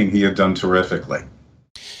conference thinking he had done terrifically.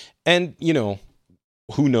 And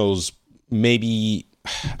who knows? Maybe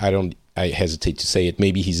I hesitate to say it.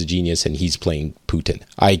 Maybe he's a genius and he's playing Putin.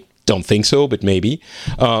 I don't think so, but maybe.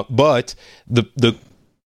 But the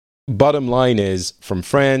bottom line is, from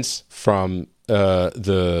France, from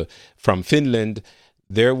Finland,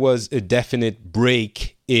 there was a definite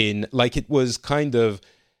break in, like, it was kind of,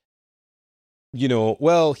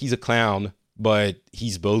 well, he's a clown, but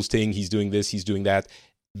he's boasting, he's doing this, he's doing that.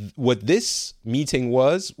 What this meeting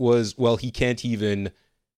was, well, he can't even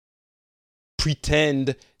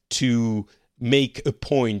pretend to make a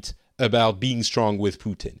point about being strong with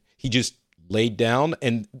Putin. He just laid down,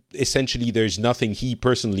 and essentially there's nothing he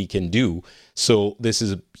personally can do. So this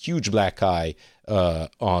is a huge black eye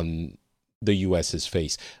on the US's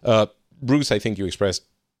face. Bruce, I think you expressed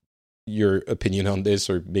your opinion on this,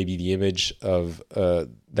 or maybe the image of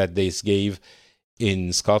that this gave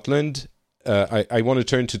in Scotland. I want to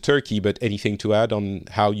turn to Turkey, but anything to add on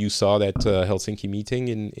how you saw that Helsinki meeting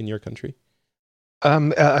in your country?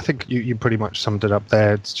 I think you pretty much summed it up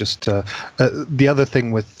there. It's just the other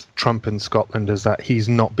thing with Trump in Scotland is that he's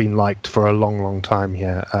not been liked for a long, long time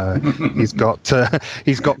here. He's got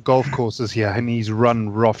golf courses here, and he's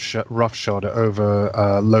run roughshod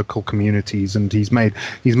over local communities, and he's made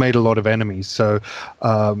a lot of enemies. So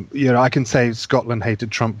I can say Scotland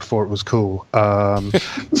hated Trump before it was cool.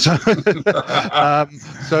 So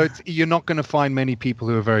you're not going to find many people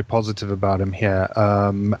who are very positive about him here.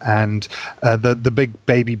 And the big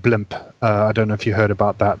baby blimp, I don't know if you heard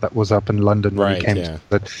about that. That was up in London when he came.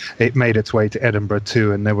 But it made its way to Edinburgh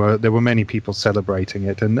too, and there were many people celebrating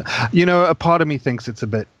it. And a part of me thinks it's a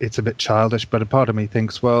bit childish, but a part of me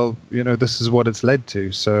thinks, well, this is what it's led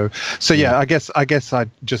to. So yeah, I guess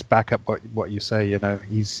I'd just back up what you say.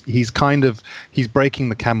 He's breaking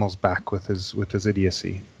the camel's back with his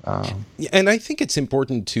idiocy. And I think it's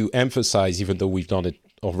important to emphasize, even though we've done it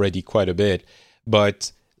already quite a bit,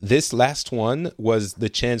 but this last one was the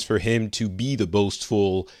chance for him to be the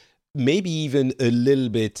boastful, maybe even a little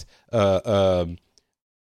bit a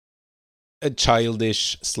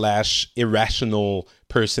childish / irrational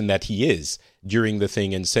person that he is during the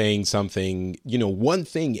thing, and saying something, one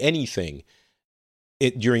thing, anything,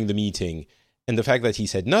 during the meeting. And the fact that he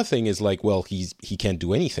said nothing is like, well, he can't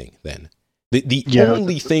do anything then. The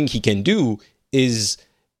only thing he can do is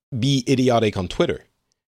be idiotic on Twitter,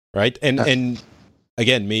 right? And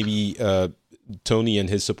again, maybe Tony and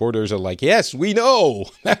his supporters are like, yes, we know.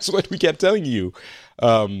 That's what we kept telling you.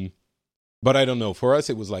 But I don't know. For us,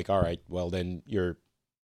 it was like, all right, well, then you're,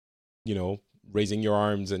 raising your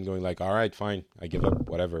arms and going like, all right, fine, I give up,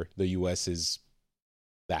 whatever. The U.S. is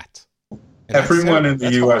that. And everyone in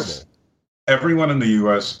the U.S.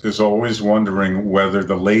 is always wondering whether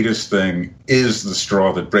the latest thing is the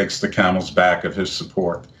straw that breaks the camel's back of his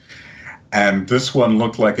support. And this one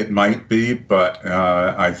looked like it might be, but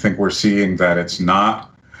I think we're seeing that it's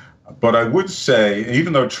not. But I would say,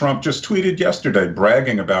 even though Trump just tweeted yesterday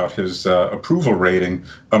bragging about his approval rating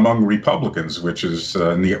among Republicans, which is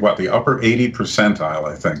in the upper 80 percentile,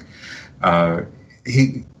 I think.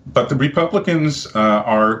 But the Republicans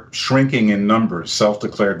are shrinking in numbers,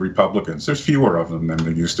 self-declared Republicans. There's fewer of them than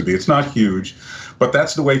there used to be. It's not huge, but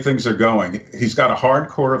that's the way things are going. He's got a hard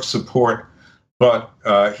core of support, but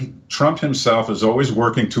Trump himself is always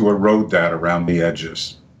working to erode that around the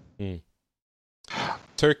edges.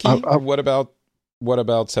 Turkey? What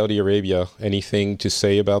about Saudi Arabia? Anything to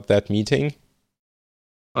say about that meeting?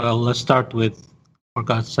 Well, let's start with, for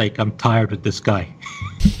God's sake, I'm tired of this guy.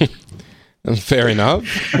 Fair enough.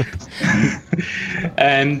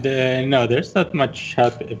 And no, there's not much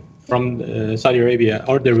from Saudi Arabia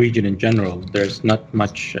or the region in general. There's not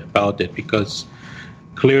much about it because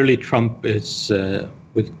clearly Trump is,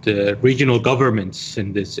 with the regional governments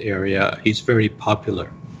in this area, he's very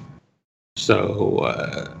popular. So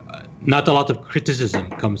not a lot of criticism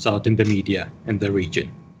comes out in the media in the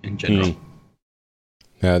region in general.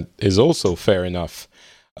 That is also fair enough.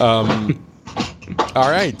 All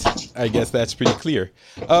right. I guess that's pretty clear.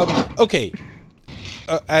 Okay.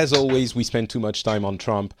 As always, we spend too much time on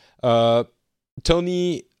Trump.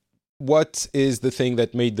 Tony, what is the thing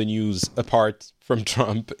that made the news apart from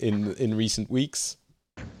Trump in recent weeks?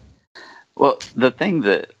 Well, the thing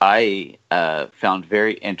that I found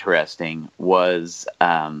very interesting was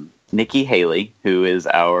Nikki Haley, who is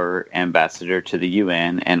our ambassador to the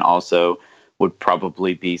UN and also would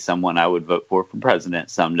probably be someone I would vote for president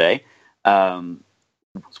someday,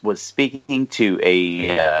 was speaking to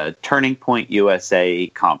a Turning Point USA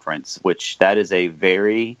conference, which that is a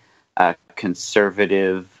very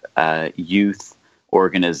conservative youth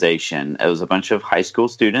organization. It was a bunch of high school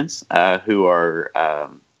students who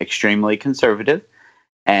are extremely conservative.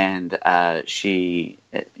 And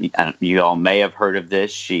you all may have heard of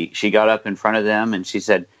this. She got up in front of them and she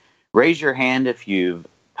said, "Raise your hand if you've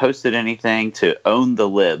posted anything to own the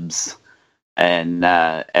libs." And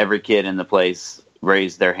every kid in the place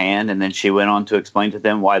raised their hand. And then she went on to explain to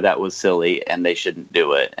them why that was silly and they shouldn't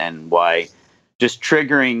do it, and why just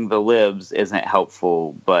triggering the libs isn't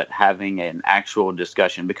helpful, but having an actual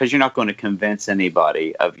discussion, because you're not going to convince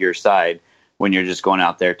anybody of your side when you're just going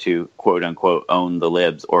out there to, quote unquote, own the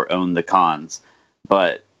libs or own the cons.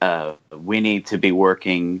 But we need to be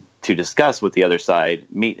working to discuss with the other side,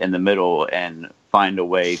 meet in the middle, and find a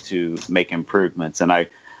way to make improvements. And I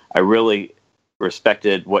really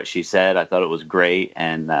respected what she said. I thought it was great.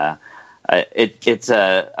 And it's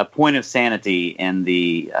a point of sanity in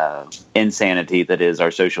the insanity that is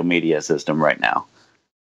our social media system right now.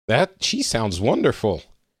 She sounds wonderful.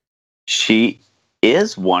 She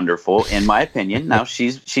is wonderful, in my opinion. Now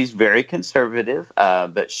she's very conservative,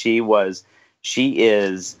 but she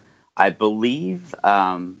is, I believe,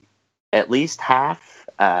 at least half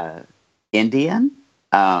Indian,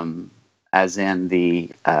 as in the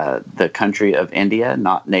country of India,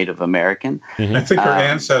 not Native American. Mm-hmm. I think her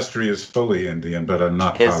ancestry is fully Indian, but I'm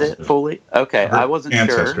not positive. Is it fully? Okay, I wasn't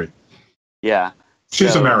ancestry. Sure. Yeah.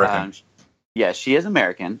 She's American. Yeah, she is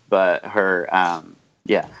American, but her,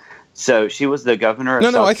 yeah. So she was the governor of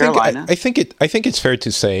South Carolina. I think it's fair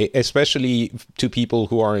to say, especially to people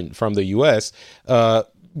who aren't from the U.S.,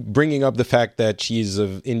 bringing up the fact that she's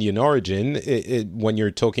of Indian origin, when you're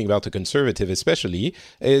talking about a conservative especially,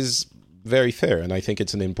 is very fair. And I think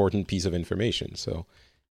it's an important piece of information. So,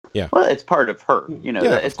 yeah. Well, it's part of her.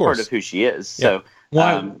 It's part of who she is. Yeah. So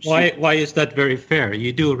why is that very fair?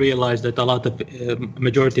 You do realize that a lot of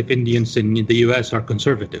majority of Indians in the U.S. are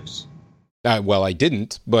conservatives. Well, I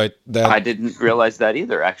didn't, but I didn't realize that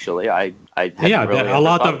either. Actually, a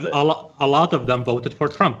lot of them voted for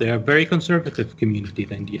Trump. They are a very conservative community,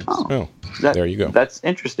 the Indians. Oh, there you go. That's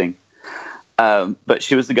interesting. But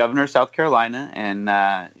she was the governor of South Carolina, and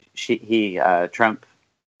Trump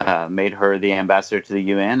made her the ambassador to the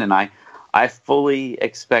UN, and I fully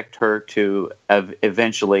expect her to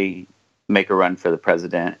eventually make a run for the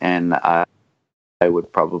president, and I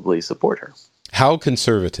would probably support her. How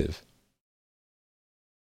conservative?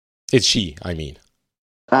 It's she, I mean.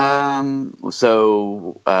 Pro-life,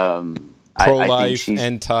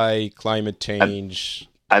 anti-climate change.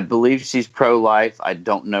 I believe she's pro-life. I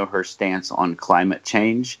don't know her stance on climate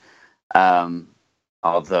change.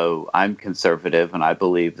 Although I'm conservative and I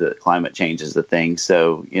believe that climate change is the thing.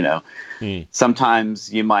 So,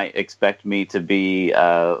 sometimes you might expect me to be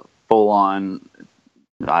full on,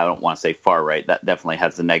 I don't want to say far right. That definitely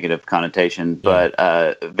has a negative connotation, but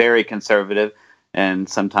very conservative. And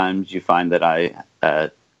sometimes you find that I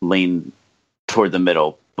lean toward the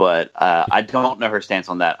middle, but I don't know her stance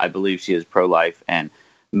on that. I believe she is pro-life, and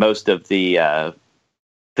most of the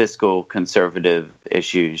fiscal conservative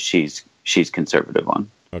issues she's conservative on.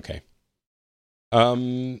 Okay.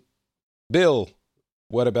 Bill,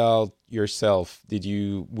 what about yourself? Would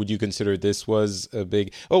you consider this was a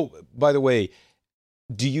big... Oh, by the way,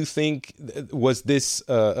 do you think, was this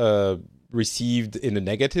received in a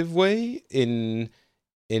negative way in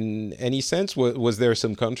any sense? Was there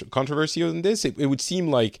some controversy on this? It would seem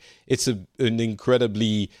like it's an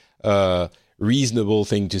incredibly reasonable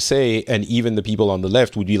thing to say, and even the people on the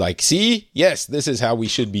left would be like, see, yes, this is how we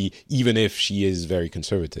should be, even if she is very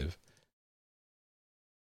conservative.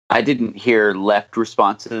 I didn't hear left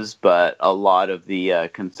responses, but a lot of the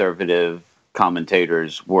conservative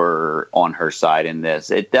commentators were on her side in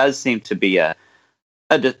this. It does seem to be a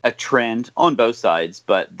trend on both sides,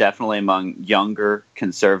 but definitely among younger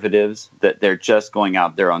conservatives, that they're just going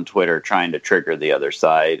out there on Twitter trying to trigger the other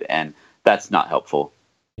side, and that's not helpful.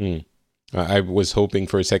 I was hoping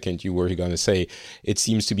for a second you were going to say it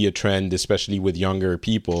seems to be a trend, especially with younger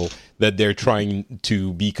people, that they're trying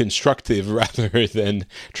to be constructive rather than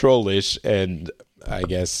trollish. And I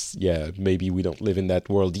guess, yeah, maybe we don't live in that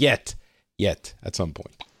world yet at some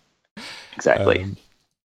point. Exactly.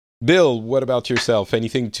 Bill, what about yourself?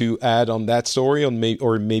 Anything to add on that story,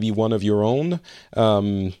 or maybe one of your own?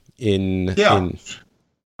 Oh,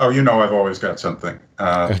 I've always got something.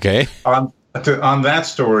 Okay. On that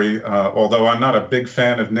story, although I'm not a big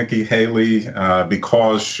fan of Nikki Haley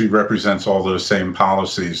because she represents all those same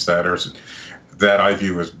policies that I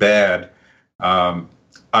view as bad,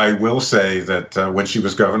 I will say that when she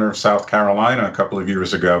was governor of South Carolina a couple of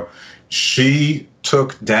years ago, she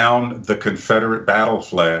took down the Confederate battle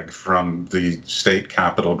flag from the state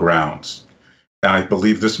capitol grounds. And I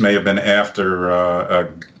believe this may have been after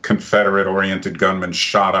a Confederate-oriented gunman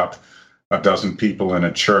shot up a dozen people in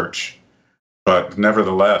a church. But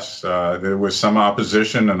nevertheless, there was some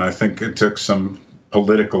opposition, and I think it took some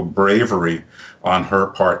political bravery on her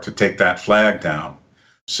part to take that flag down.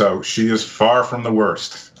 So she is far from the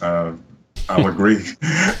worst. I'll agree.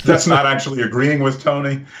 That's not actually agreeing with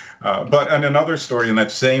Tony. But in another story in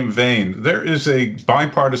that same vein, there is a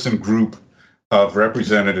bipartisan group of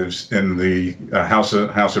representatives in the House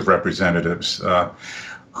of Representatives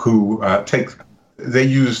who they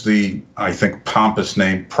use the, I think, pompous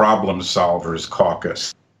name Problem Solvers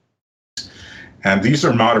Caucus. And these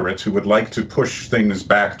are moderates who would like to push things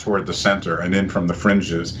back toward the center and in from the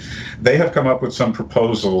fringes. They have come up with some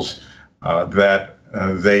proposals that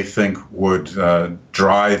they think would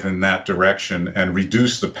drive in that direction and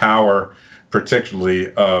reduce the power,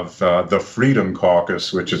 particularly of the Freedom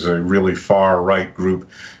Caucus, which is a really far-right group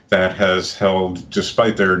that has held,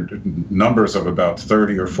 despite their numbers of about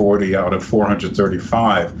 30 or 40 out of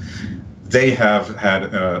 435, they have had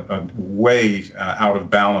a way out of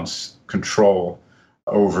balance control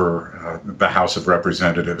over the House of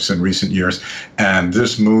Representatives in recent years. And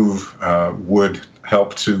this move would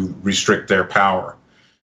help to restrict their power.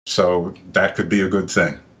 So that could be a good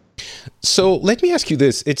thing. So let me ask you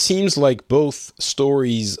this. It seems like both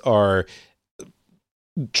stories are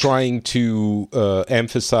trying to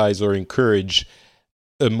emphasize or encourage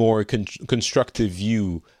a more constructive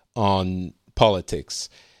view on politics.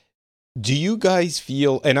 Do you guys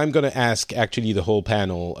feel, and I'm going to ask actually the whole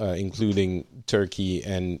panel, including Turkey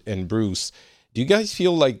and Bruce, do you guys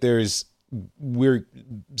feel like we're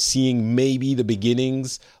seeing maybe the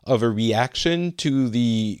beginnings of a reaction to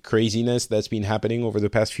the craziness that's been happening over the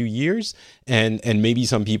past few years, and maybe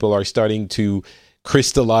some people are starting to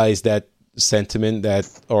crystallize that sentiment that,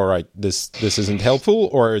 all right, this isn't helpful,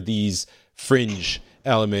 or are these fringe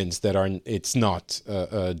elements that it's not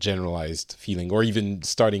a generalized feeling, or even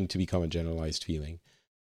starting to become a generalized feeling?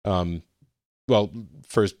 Well,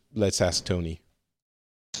 first, let's ask Tony.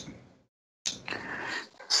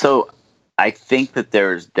 So I think that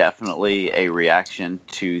there's definitely a reaction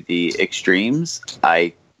to the extremes.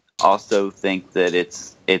 I also think that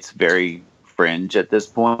it's very fringe at this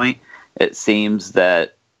point. It seems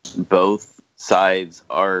that both sides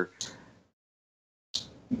are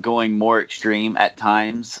going more extreme at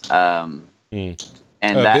times. And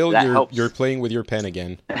Bill, that helps. You're playing with your pen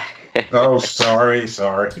again. Oh, sorry.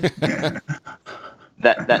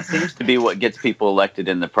 That seems to be what gets people elected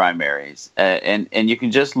in the primaries, and you can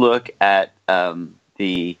just look at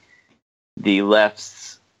the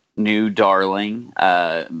left's new darling,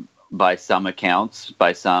 by some accounts,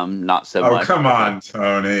 by some not so much. Oh, come on,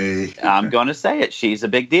 Tony! I'm going to say it. She's a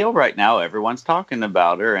big deal right now. Everyone's talking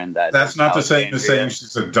about her, and that's not the same as saying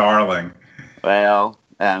she's a darling. Well,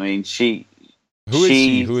 I mean, Who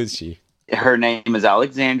is she? Her name is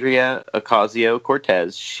Alexandria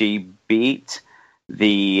Ocasio-Cortez. She beat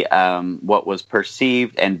the what was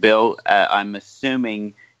perceived, and Bill, I'm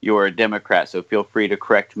assuming you're a Democrat, so feel free to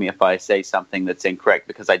correct me if I say something that's incorrect,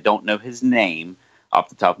 because I don't know his name off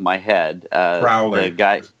the top of my head. Crowley. The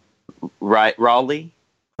guy, right? Raleigh?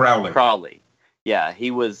 Crowley. Yeah, he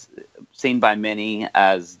was seen by many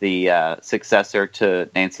as the successor to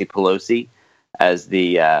Nancy Pelosi, as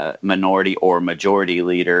the minority or majority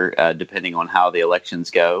leader, depending on how the elections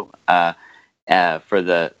go, for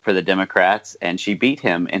the Democrats. And she beat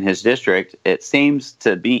him in his district. It seems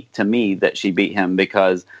to me that she beat him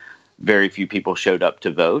because very few people showed up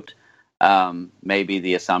to vote. Maybe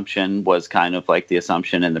the assumption was kind of like the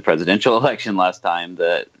assumption in the presidential election last time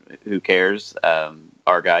that who cares,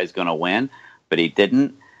 our guy's going to win, but he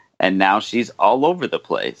didn't. And now she's all over the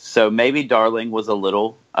place. So maybe Darling was a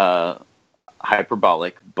little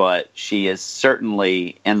hyperbolic, but she is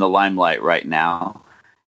certainly in the limelight right now.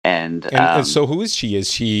 And so who is she?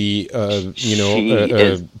 Is she,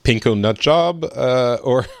 pinko nut job,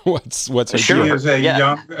 or what's her She deal? is a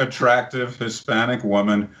young, attractive Hispanic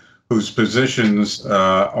woman whose positions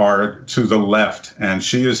are to the left, and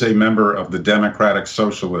she is a member of the Democratic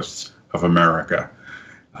Socialists of America,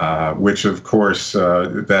 which, of course,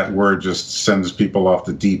 that word just sends people off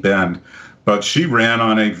the deep end. But she ran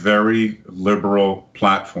on a very liberal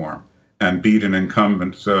platform and beat an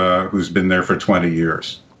incumbent who's been there for 20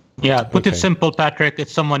 years. Yeah, put it simple, Patrick.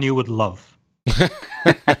 It's someone you would love.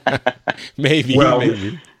 Maybe.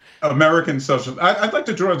 American social. I'd like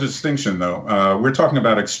to draw a distinction, though. We're talking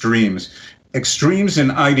about extremes. Extremes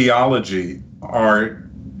in ideology are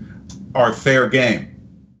fair game.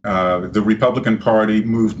 The Republican Party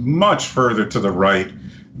moved much further to the right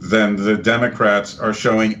than the Democrats are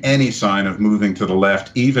showing any sign of moving to the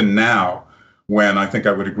left, even now, when I think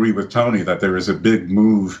I would agree with Tony that there is a big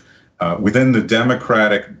move within the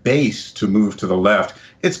Democratic base to move to the left.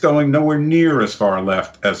 It's going nowhere near as far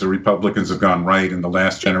left as the Republicans have gone right in the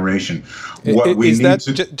last generation.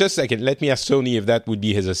 Just a second, let me ask Tony if that would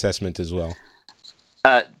be his assessment as well.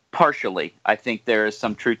 Partially. I think there is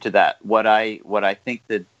some truth to that. What I think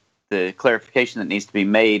that the clarification that needs to be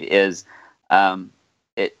made is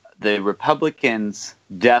the Republicans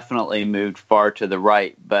definitely moved far to the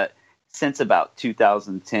right, but since about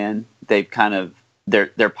 2010, they've kind of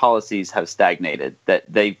their policies have stagnated. That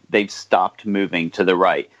they've stopped moving to the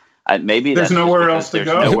right. Maybe there's nowhere else to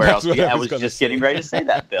go. Nowhere else to go. I was just getting ready to say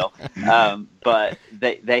that, Bill. But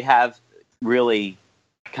they have really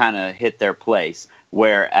kind of hit their place.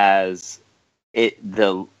 Whereas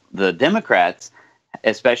the Democrats,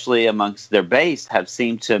 especially amongst their base, have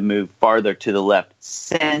seemed to move farther to the left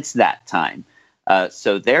since that time.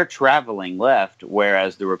 So they're traveling left,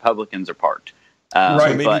 whereas the Republicans are parked.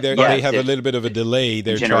 So maybe they have a little bit of a delay.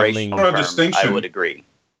 They're traveling. I would agree.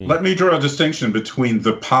 Let me draw a distinction between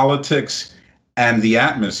the politics and the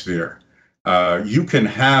atmosphere. You can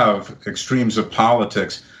have extremes of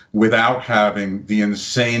politics without having the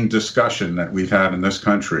insane discussion that we've had in this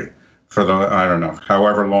country for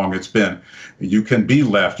however long it's been. You can be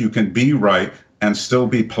left, you can be right, and still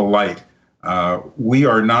be polite. We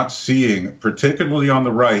are not seeing, particularly on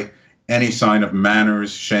the right, any sign of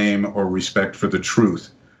manners, shame, or respect for the truth.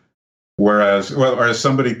 Whereas, or as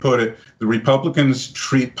somebody put it, the Republicans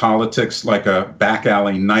treat politics like a back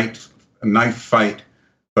alley knife fight,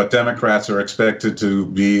 but Democrats are expected to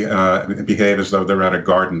behave as though they're at a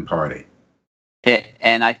garden party.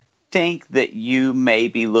 And I think that you may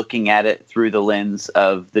be looking at it through the lens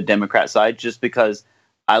of the Democrat side, just because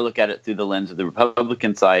I look at it through the lens of the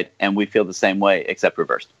Republican side, and we feel the same way, except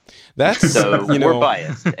reversed. So we're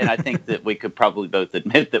biased, and I think that we could probably both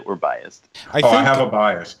admit that we're biased. I have a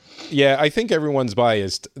bias. Yeah, I think everyone's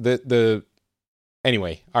biased.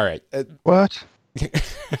 Anyway, all right. What?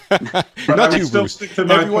 But I would still stick to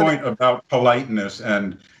my point about politeness,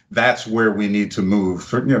 and that's where we need to move.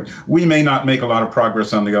 We may not make a lot of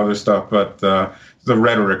progress on the other stuff, but the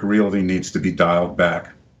rhetoric really needs to be dialed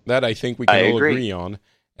back. That I think we can all agree on.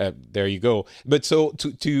 There you go. But so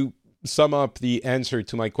to sum up the answer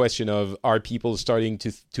to my question of, are people starting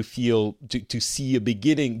to feel to see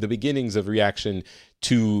the beginnings of reaction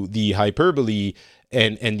to the hyperbole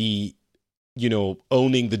and the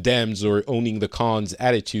owning the Dems or owning the cons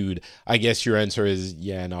attitude? I guess your answer is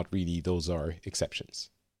not really. Those are exceptions.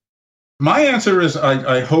 My answer is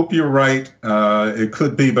I hope you're right. It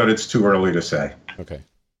could be, but it's too early to say. Okay.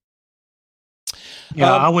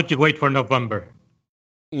 Yeah, I would wait for November.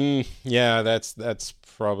 Yeah, that's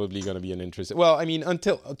probably going to be an interesting. Well, I mean,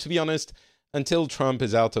 to be honest, until Trump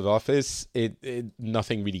is out of office, it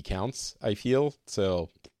nothing really counts, I feel. So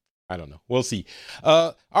I don't know. We'll see.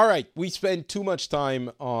 All right, we spent too much time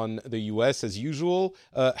on the U.S. as usual.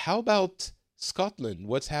 How about Scotland?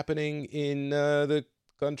 What's happening in the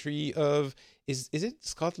country of is it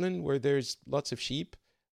Scotland where there's lots of sheep,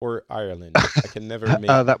 or Ireland? I can never make.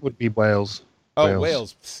 That would be Wales. Oh,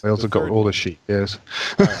 Wales. Wales have got all the sheep, yes.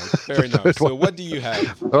 All right, fair enough. So what do you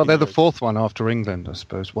have? Well, they're the fourth one after England, I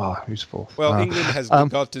suppose. Wow, who's fourth? Well, England has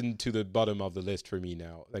gotten to the bottom of the list for me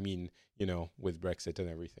now. I mean, with Brexit and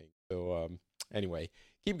everything. So anyway,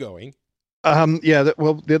 keep going.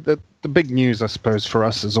 The big news, I suppose, for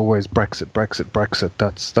us is always Brexit.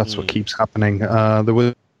 That's what keeps happening. There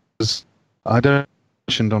was, I don't know,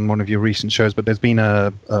 mentioned on one of your recent shows, but there's been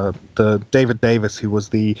the David Davis, who was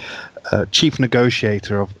the chief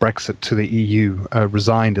negotiator of Brexit to the EU,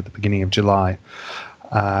 resigned at the beginning of July.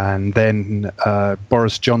 And then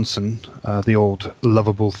Boris Johnson, the old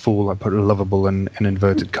lovable fool, I put lovable in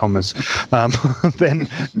inverted commas,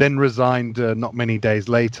 then resigned not many days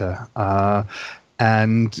later.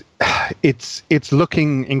 And it's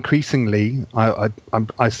looking increasingly,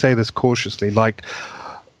 I say this cautiously, like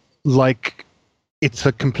it's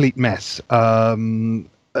a complete mess.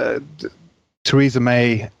 Theresa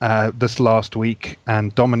May this last week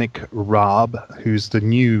and Dominic Raab, who's the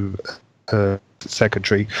new Brexit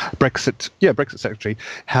secretary,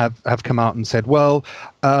 have come out and said, well,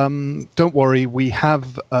 don't worry, we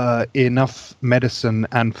have enough medicine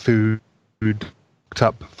and food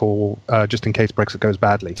up for just in case Brexit goes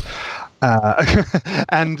badly.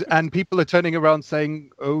 And people are turning around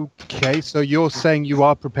saying, okay, so you're saying you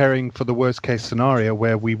are preparing for the worst case scenario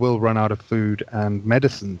where we will run out of food and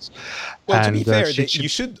medicines. Well, to be fair, you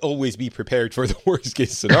should always be prepared for the worst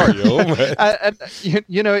case scenario.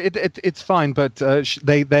 It's fine, but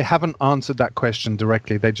they haven't answered that question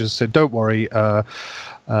directly. They just said, don't worry,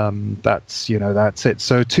 that's it.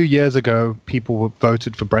 So 2 years ago, people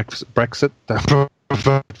voted for Brexit.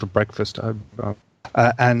 Voted for breakfast.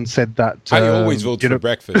 And said that I always vote for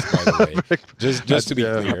breakfast, by the way. just to be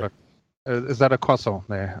clear. Is that a croissant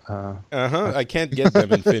there? I can't get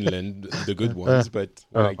them in Finland, the good ones, but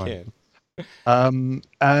I can.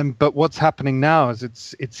 But what's happening now is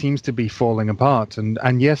it seems to be falling apart.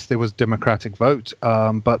 And yes, there was democratic vote.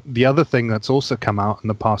 But the other thing that's also come out in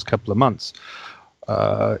the past couple of months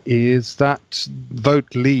is that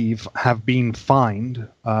Vote Leave have been fined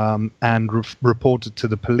and reported to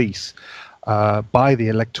the police by the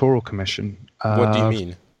Electoral Commission. What do you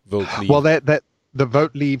mean, Vote Leave? Well, the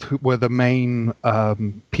Vote Leave were the main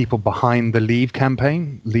people behind the Leave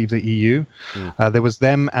campaign, Leave the EU. There was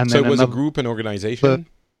them, and so then it was a group, an organization.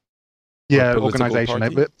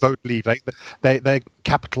 Organization. Vote Leave. They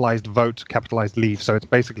capitalized vote, capitalized leave. So it's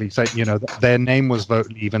basically saying, their name was Vote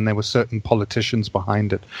Leave, and there were certain politicians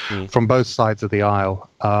behind it from both sides of the aisle.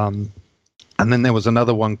 And then there was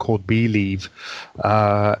another one called Believe,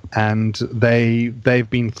 and they've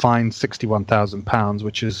been fined £61,000,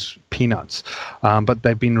 which is peanuts. But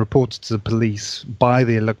they've been reported to the police by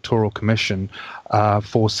the Electoral Commission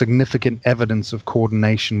for significant evidence of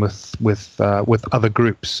coordination with other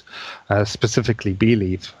groups, specifically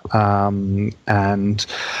Believe, and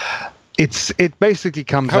it basically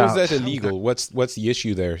comes out. How is that illegal? What's the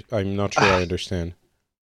issue there? I'm not sure I understand.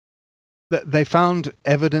 They found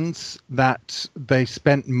evidence that they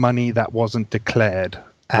spent money that wasn't declared,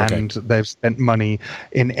 and they've spent money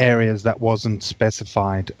in areas that wasn't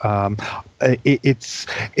specified.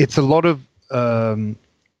 It's a lot of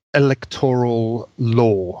electoral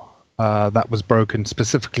law that was broken,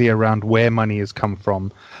 specifically around where money has come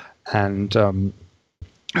from and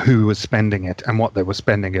who was spending it and what they were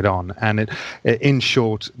spending it on. And in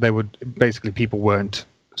short, people weren't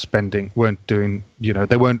doing,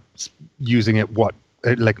 they weren't using it what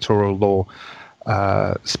electoral law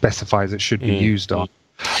specifies it should be used on.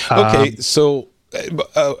 Okay, so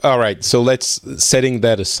all right, so setting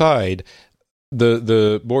that aside,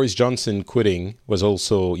 the Boris Johnson quitting was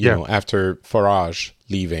also after Farage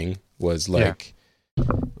leaving was like,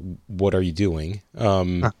 what are you doing?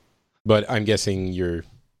 But I'm guessing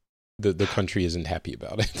the country isn't happy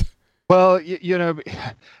about it. Well,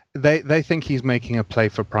 they think he's making a play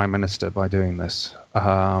for prime minister by doing this.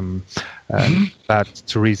 That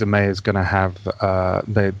Theresa May is going to have.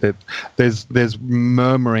 There's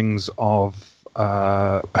murmurings of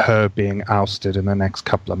her being ousted in the next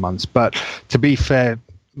couple of months. But to be fair,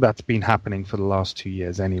 that's been happening for the last 2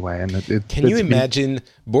 years anyway. And can you imagine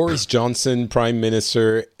Boris Johnson prime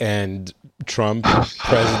minister and Trump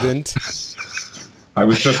president? I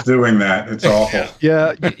was just doing that. It's awful.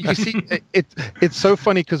 Yeah, you see, it's so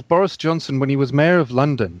funny because Boris Johnson, when he was mayor of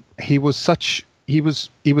London, he was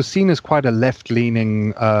seen as quite a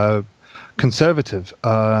left-leaning conservative,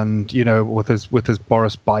 and with his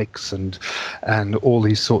Boris bikes and all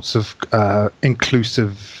these sorts of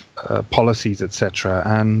inclusive policies, etc.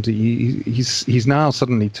 And he's now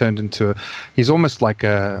suddenly turned into he's almost like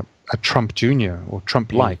a Trump Jr. or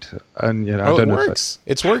Trump Light, and I don't know. It works.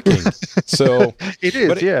 It's working. So it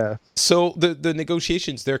is, yeah. So the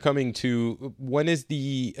negotiations, they're coming to. When is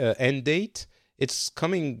the end date? It's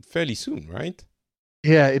coming fairly soon, right?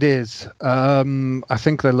 Yeah, it is. I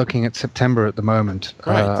think they're looking at September at the moment.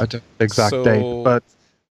 Right. I don't know the exact date, but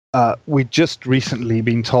we just recently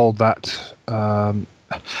been told that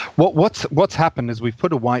what's happened is we've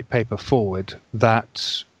put a white paper forward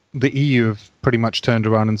that the EU have pretty much turned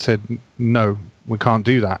around and said, no, we can't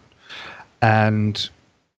do that. And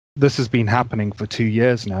this has been happening for 2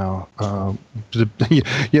 years now. The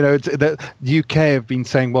UK have been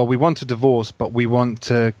saying, well, we want a divorce, but we want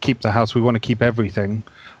to keep the house. We want to keep everything.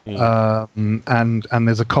 And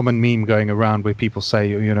there's a common meme going around where people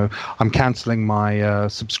say, I'm cancelling my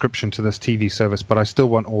subscription to this TV service, but I still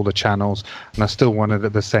want all the channels and I still want it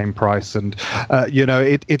at the same price. And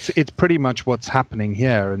it's pretty much what's happening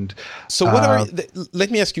here. And so,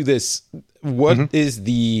 let me ask you this: what is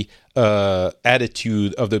the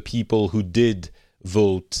attitude of the people who did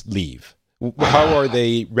vote leave? How are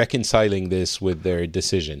they reconciling this with their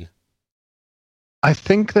decision? I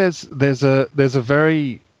think there's a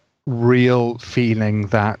very real feeling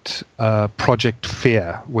that Project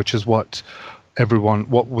Fear, which is what the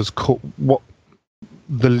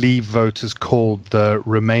Leave voters called the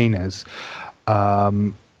Remainers,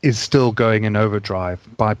 is still going in overdrive.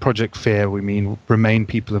 By Project Fear, we mean Remain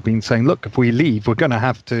people have been saying, look, if we leave, we're going to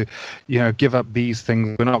have to, give up these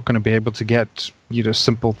things. We're not going to be able to get,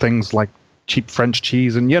 simple things like cheap French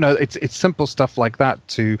cheese, and it's simple stuff like that,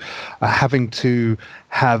 to having to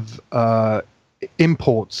have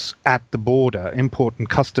imports at the border, import and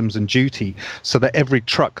customs and duty, so that every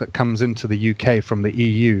truck that comes into the UK from the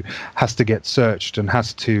EU has to get searched and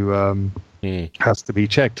has to be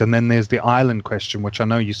checked. And then there's the island question, which I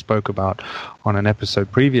know you spoke about on an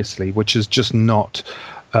episode previously, which is just not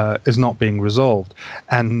being resolved.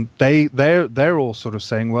 And they're all sort of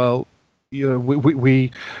saying, well, we're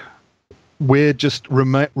just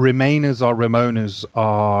Remainers or Ramonas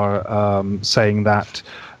are saying that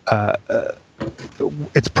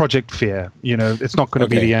it's Project Fear. It's not going to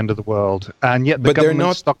be the end of the world, and yet the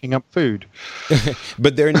government's stocking up food.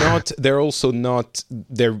 But they're not. They're also not.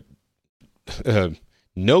 They're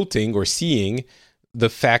noting or seeing the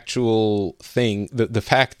factual thing, the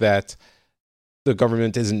fact that the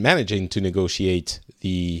government isn't managing to negotiate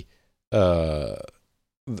the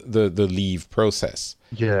leave process.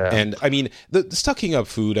 Yeah. And I mean, the stocking up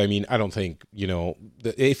food, I mean, I don't think,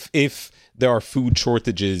 if there are food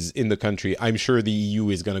shortages in the country, I'm sure the EU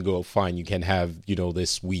is going to go, fine, you can have,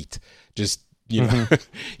 this wheat. Just,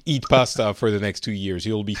 eat pasta for the next 2 years.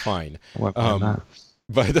 You'll be fine.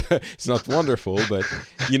 But it's not wonderful, but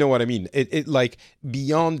you know what I mean? It like,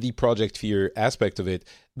 beyond the Project Fear aspect of it,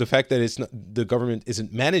 the fact that it's not, the government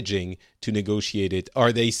isn't managing to negotiate it,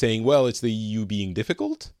 are they saying, well, it's the EU being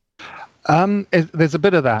difficult? There's a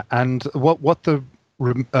bit of that, and what the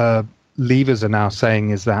leavers are now saying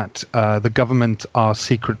is that the government are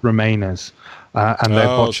secret Remainers, and they're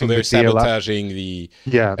watching so they're the deal. Sabotaging the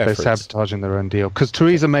they're sabotaging their own deal, because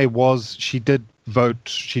Theresa May did vote.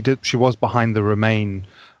 She was behind the Remain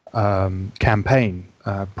campaign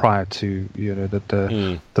prior to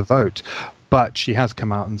the vote. But she has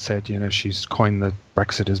come out and said, she's coined the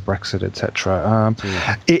Brexit is Brexit, etc.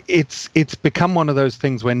 It's become one of those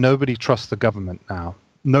things where nobody trusts the government now.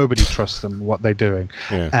 Nobody trusts them, what they're doing.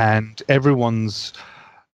 Yeah. And everyone's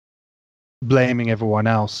blaming everyone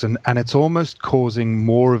else. And it's almost causing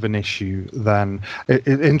more of an issue than...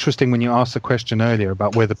 Interesting, when you asked the question earlier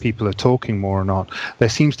about whether people are talking more or not, there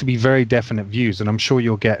seems to be very definite views. And I'm sure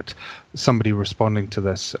you'll get somebody responding to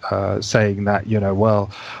this saying that,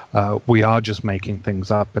 we are just making things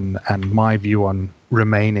up. And my view on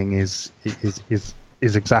remaining is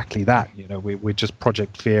exactly that. We're just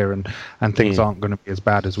Project Fear, and things aren't going to be as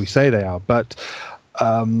bad as we say they are. But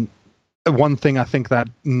one thing I think that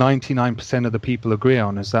 99% of the people agree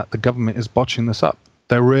on is that the government is botching this up.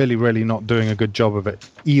 They're really, really not doing a good job of it,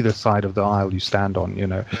 either side of the aisle you stand on,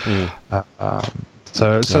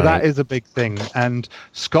 So that is a big thing. And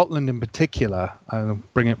Scotland in particular,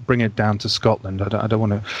 bring it down to Scotland. I don't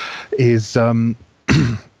want to, is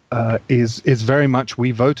very much,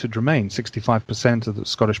 we voted Remain. 65% of the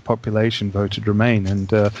Scottish population voted Remain,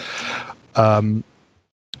 and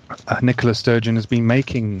Nicola Sturgeon has been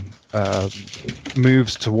making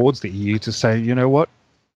moves towards the EU to say, what,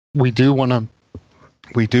 we do want to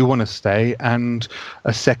we do want to stay, and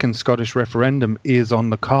a second Scottish referendum is on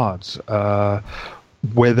the cards.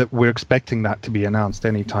 Whether we're expecting that to be announced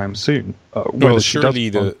anytime soon. Well, surely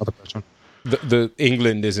the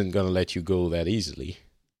England isn't going to let you go that easily.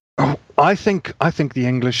 Oh, I think the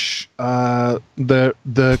English the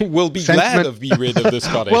will be glad of being rid of the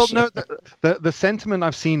Scottish. Well, no, the sentiment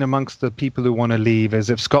I've seen amongst the people who want to leave is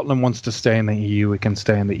if Scotland wants to stay in the EU, we can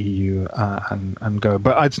stay in the EU and go.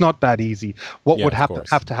 But it's not that easy. What would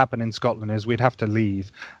have to happen in Scotland is we'd have to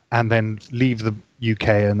leave and then leave the UK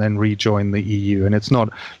and then rejoin the EU, and it's not,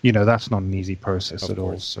 that's not an easy process at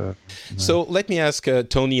all. So let me ask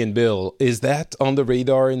Tony and Bill: is that on the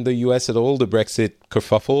radar in the US at all? The Brexit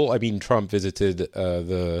kerfuffle. I mean, Trump visited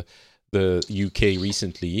the UK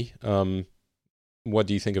recently. What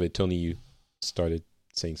do you think of it, Tony? You started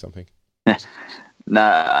saying something.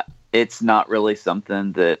 Nah, it's not really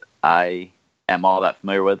something that I am all that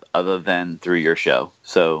familiar with, other than through your show.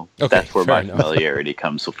 So that's where my familiarity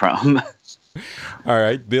comes from. All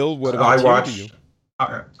right, Bill. What about you?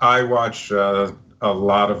 I watch a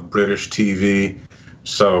lot of British TV,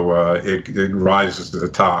 so it rises to the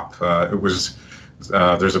top.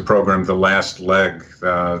 There's a program, The Last Leg,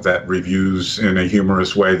 that reviews in a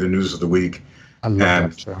humorous way the news of the week. I love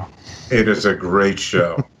that show. It is a great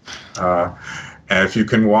show. And if you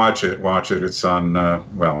can watch it. It's on,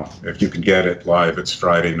 if you can get it live, it's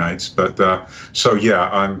Friday nights. But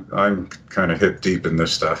I'm kind of hip deep in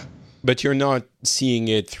this stuff. But you're not seeing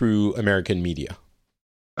it through American media.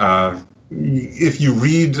 If you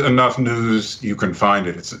read enough news, you can find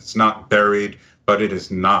it. It's not buried, but it is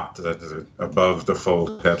not above the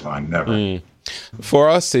fold headline. Never. For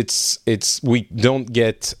us, it's we don't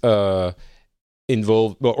get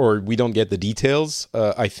involved, or we don't get the details.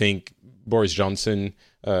 I think Boris Johnson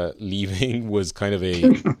leaving was kind of a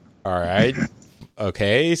all right.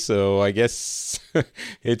 Okay, so I guess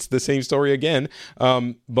it's the same story again.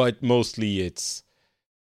 But mostly it's...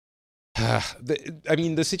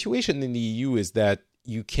 the situation in the EU is that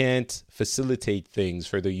you can't facilitate things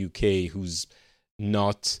for the UK who's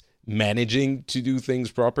not managing to do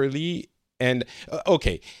things properly. And,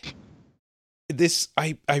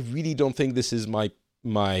 I really don't think this is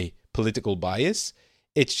my political bias.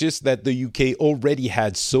 It's just that the UK already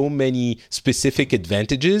had so many specific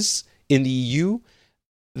advantages in the EU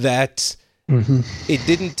that it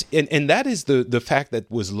didn't, and that is the fact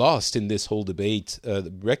that was lost in this whole debate,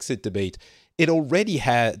 the Brexit debate. It already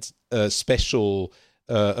had special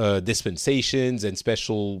dispensations and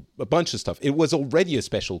a bunch of stuff. It was already a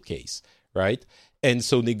special case, right? And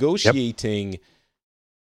so negotiating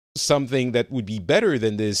something that would be better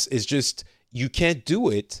than this is just, you can't do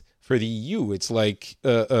it for the EU. It's like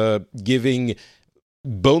giving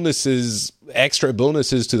extra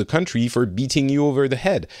bonuses to the country for beating you over the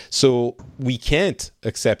head. So we can't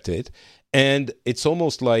accept it. And it's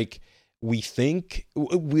almost like we think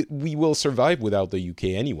we will survive without the UK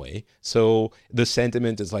anyway. So the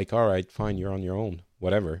sentiment is like, all right, fine, you're on your own,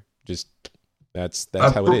 whatever. Just that's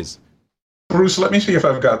how it is. Bruce, let me see if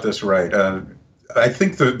I've got this right. I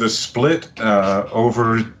think the split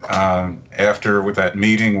over after with that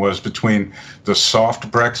meeting was between the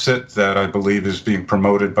soft Brexit that I believe is being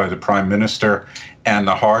promoted by the Prime Minister and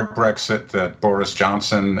the hard Brexit that Boris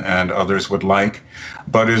Johnson and others would like.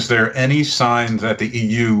 But is there any sign that the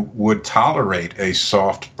EU would tolerate a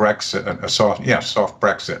soft Brexit? Soft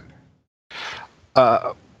Brexit.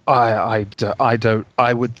 I don't.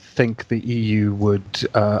 I would think the EU would.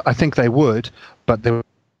 I think they would, but there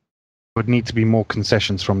would need to be more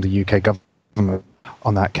concessions from the UK government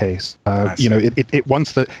on that case. It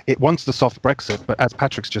wants the soft Brexit, but as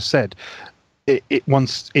Patrick's just said, it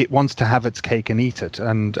wants to have its cake and eat it.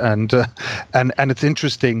 And it's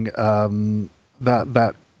interesting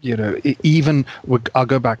that even I'll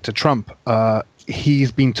go back to Trump.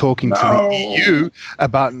 He's been talking to the EU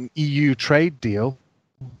about an EU trade deal.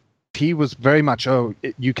 He was very much,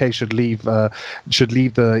 UK should leave the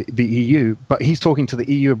EU, but he's talking to the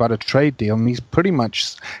EU about a trade deal, and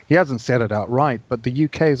he hasn't said it outright, but the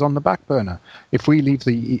UK is on the back burner. If we leave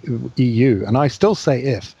the EU, and I still say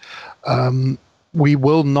if, we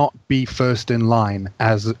will not be first in line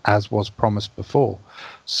as was promised before.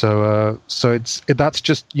 So that's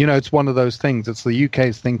just, it's one of those things. It's the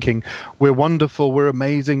UK's thinking, we're wonderful, we're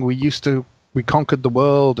amazing, we conquered the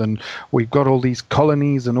world and we've got all these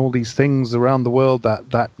colonies and all these things around the world that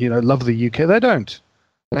love the UK. They don't.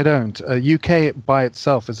 UK by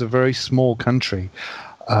itself is a very small country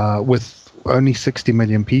with only 60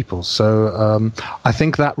 million people. So I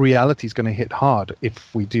think that reality is going to hit hard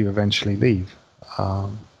if we do eventually leave.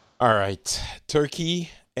 All right.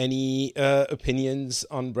 Turkey Any opinions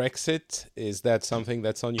on Brexit? Is that something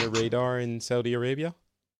that's on your radar in Saudi Arabia?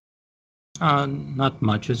 Not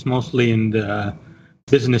much. It's mostly in the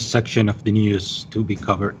business section of the news to be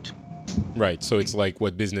covered. Right. So it's like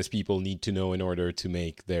what business people need to know in order to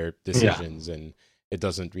make their decisions, and it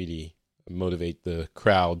doesn't really motivate the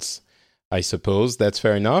crowds, I suppose. That's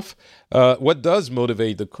fair enough. What does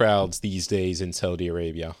motivate the crowds these days in Saudi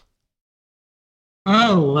Arabia?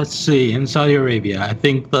 Oh, let's see. In Saudi Arabia, I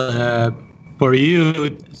think for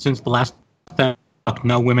you, since the last time,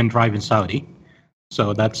 no women drive in Saudi.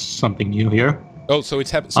 So that's something new here. Oh, so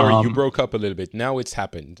it's happened. Sorry, you broke up a little bit. Now it's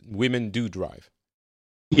happened. Women do drive.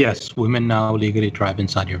 Yes, women now legally drive in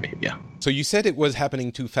Saudi Arabia. So you said it was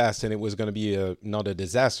happening too fast and it was going to be not a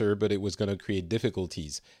disaster, but it was going to create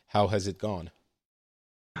difficulties. How has it gone?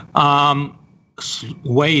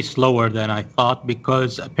 Way slower than I thought,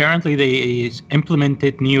 because apparently they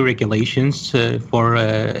implemented new regulations for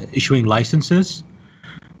issuing licenses.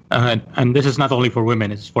 And this is not only for women,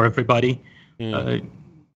 it's for everybody.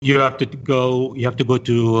 You have to go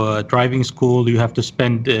to driving school. You have to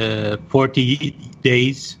spend 40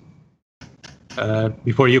 days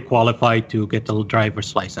before you qualify to get a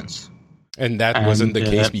driver's license. And that wasn't the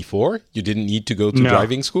case before? You didn't need to go to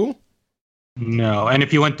driving school? No. And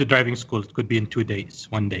if you went to driving school, it could be in 2 days,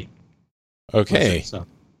 1 day. Okay. So,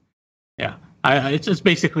 yeah. It's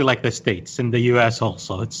basically like the States. In the U.S.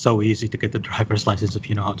 also, it's so easy to get the driver's license if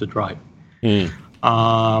you know how to drive.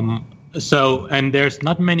 So, and there's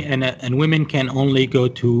not many, and women can only go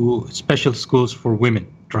to special schools for women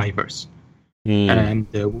drivers. And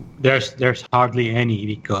there's hardly any,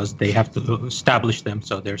 because they have to establish them.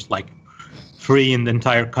 So there's like 3 in the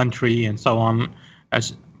entire country and so on.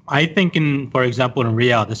 As I think for example, in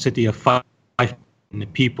Riyadh, the city of 5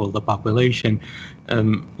 people, the population,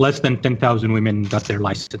 less than 10,000 women got their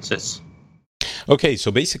licenses. Okay,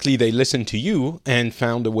 so basically they listened to you and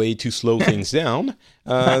found a way to slow things down.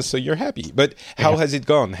 So you're happy. But how has it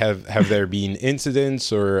gone? Have there been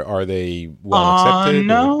incidents, or are they well accepted?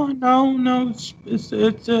 No.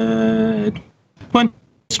 It went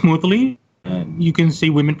smoothly. You can see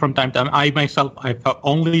women from time to time. I myself, I've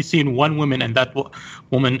only seen one woman, and that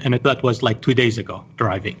was like 2 days ago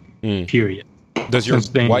driving. Period. Does your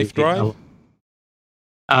wife drive?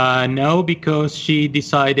 No, because she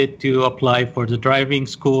decided to apply for the driving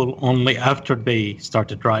school only after they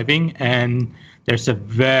started driving, and there's a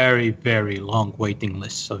very, very long waiting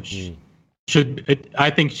list. So I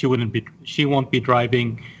think she won't be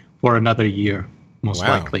driving for another year, most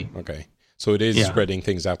likely. Okay. So it is spreading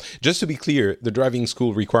things out. Just to be clear, the driving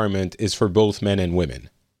school requirement is for both men and women.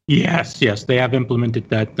 Yes, they have implemented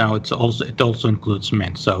that now. It also includes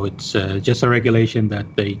men. So it's just a regulation that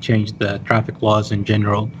they changed the traffic laws in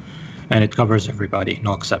general, and it covers everybody,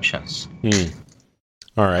 no exceptions.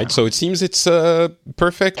 All right. So it seems it's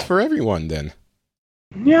perfect for everyone then.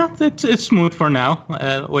 Yeah, it's smooth for now.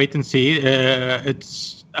 Wait and see.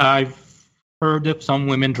 I've heard of some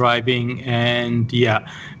women driving, and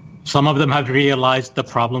some of them have realized the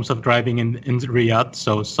problems of driving in Riyadh.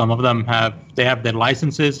 So some of them have their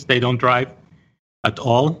licenses. They don't drive at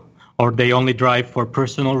all, or they only drive for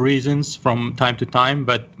personal reasons from time to time.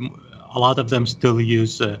 But a lot of them still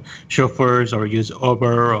use chauffeurs or use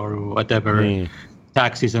Uber or whatever,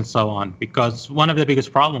 taxis and so on. Because one of the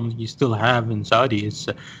biggest problems you still have in Saudi is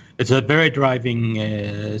it's a very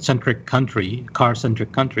driving-centric country,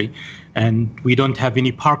 car-centric country, and we don't have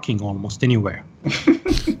any parking almost anywhere.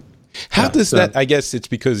 How does that? I guess it's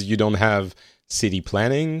because you don't have city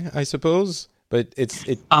planning, I suppose. But it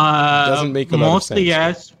doesn't make a lot of sense. Mostly,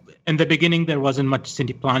 yes. In the beginning, there wasn't much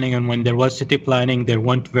city planning, and when there was city planning, there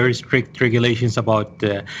weren't very strict regulations about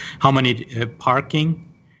how many parking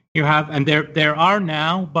you have. And there are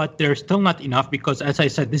now, but there's still not enough because, as I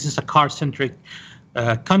said, this is a car-centric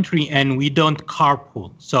country, and we don't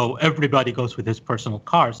carpool. So everybody goes with his personal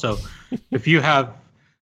car. So if you have,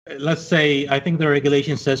 let's say, I think the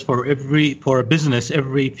regulation says for a business,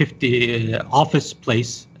 every 50 office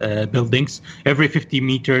place buildings, every 50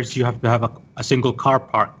 meters, you have to have a single car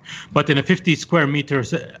park. But in a 50 square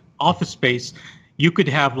meters office space, you could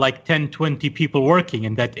have like 10, 20 people working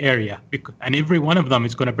in that area, and every one of them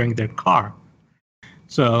is going to bring their car.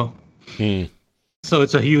 So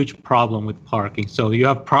it's a huge problem with parking. So you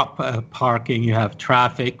have parking, you have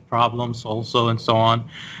traffic problems also, and so on.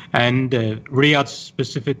 And Riyadh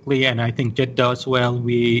specifically, and I think Jeddah as well,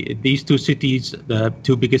 these two cities, the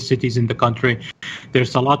two biggest cities in the country,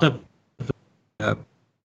 there's a lot of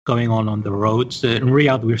going on the roads. In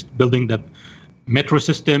Riyadh, we're building the metro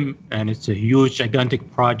system, and it's a huge,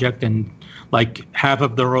 gigantic project, and like half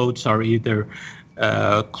of the roads are either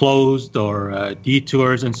closed or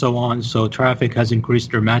detours and so on. So traffic has increased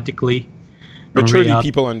dramatically. But surely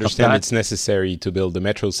people understand it's necessary to build the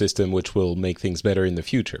metro system, which will make things better in the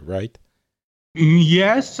future, right?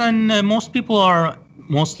 Yes, and most people are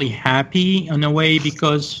mostly happy in a way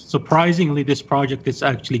because surprisingly, this project is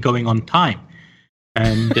actually going on time.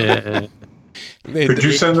 And could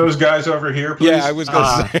you send those guys over here, please? Yeah, I was going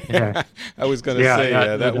to say. Yeah. I was going to say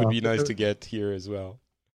that would be nice to get here as well.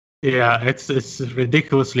 Yeah, it's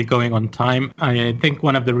ridiculously going on time. I think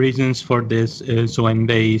one of the reasons for this is when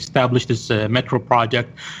they established this metro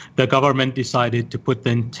project, the government decided to put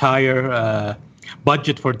the entire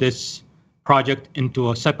budget for this project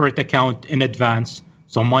into a separate account in advance.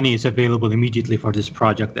 So money is available immediately for this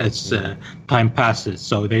project as time passes.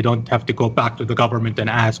 So they don't have to go back to the government and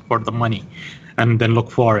ask for the money and then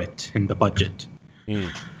look for it in the budget.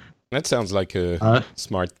 That sounds like a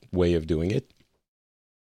smart way of doing it.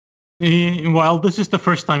 Well, this is the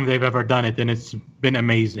first time they've ever done it, and it's been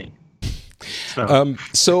amazing.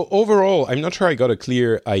 So overall, I'm not sure I got a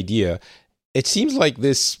clear idea. It seems like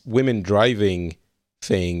this women driving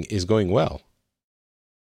thing is going well.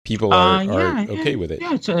 People are okay with it.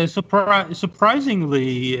 Yeah, it's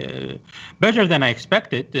surprisingly better than I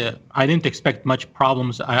expected. I didn't expect much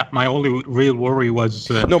problems. My only real worry was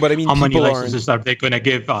no, but I mean, how many licenses are they going to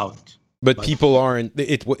give out? But people aren't.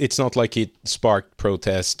 It's not like it sparked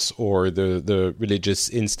protests or the religious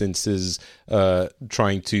instances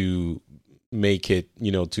trying to make it,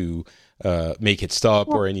 make it stop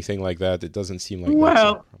or anything like that. It doesn't seem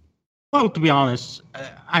like. Well, to be honest,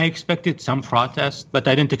 I expected some protests, but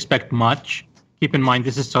I didn't expect much. Keep in mind,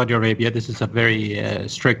 this is Saudi Arabia. This is a very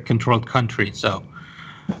strict, controlled country, so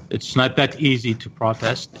it's not that easy to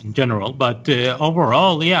protest in general. But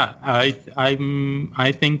overall, yeah, I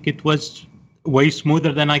think it was way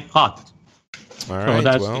smoother than I thought. All right, so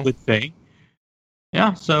that's a good thing.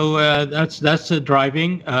 Yeah, so that's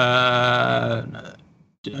driving.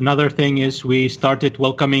 Another thing is we started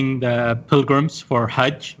welcoming the pilgrims for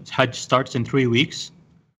Hajj. Hajj starts in 3 weeks.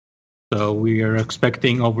 So we are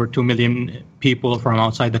expecting over 2 million people from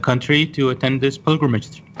outside the country to attend this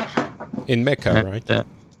pilgrimage. In Mecca, right?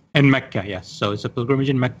 In Mecca, yes. So it's a pilgrimage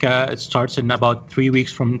in Mecca. It starts in about 3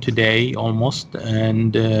 weeks from today, almost.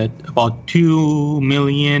 And about 2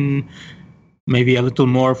 million, maybe a little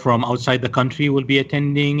more from outside the country will be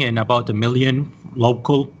attending, and about 1 million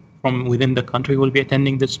local from within the country will be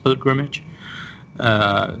attending this pilgrimage.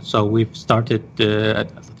 So we've started, I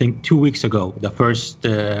think 2 weeks ago, the first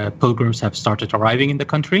pilgrims have started arriving in the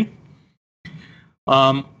country.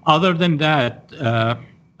 Other than that,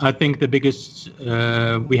 I think the biggest,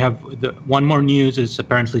 we have one more news is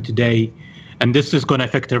apparently today, and this is going to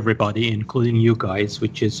affect everybody, including you guys,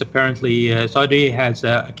 which is apparently Saudi has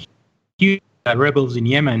accused rebels in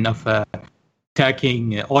Yemen of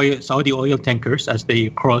attacking Saudi oil tankers as they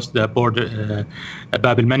cross the border,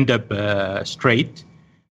 Bab al-Mandab Strait,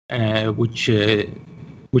 which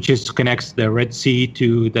connects the Red Sea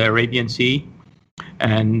to the Arabian Sea,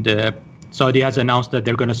 and Saudi has announced that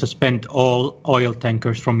they're going to suspend all oil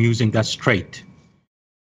tankers from using that strait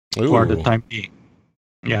for the time being.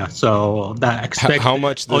 Yeah, so that expect how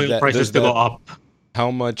much oil prices to go up.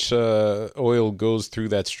 How much oil goes through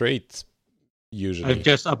that strait? Usually,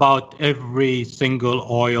 just about every single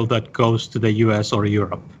oil that goes to the U.S. or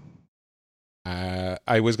Europe.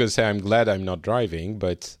 I was going to say I'm glad I'm not driving,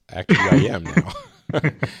 but actually I am now.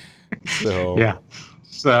 So yeah,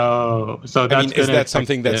 so that's. I mean, is that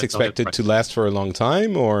something that's expected to last for a long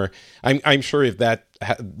time, or I'm sure if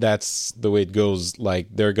that's the way it goes, like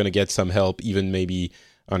they're going to get some help, even maybe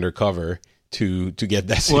undercover, to get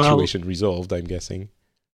that situation resolved. I'm guessing.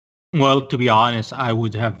 Well, to be honest, I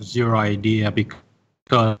would have zero idea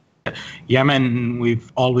because Yemen, we've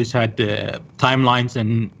always had timelines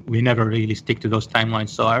and we never really stick to those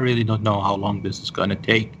timelines. So I really don't know how long this is going to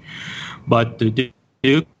take. But the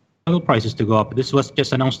oil prices to go up, this was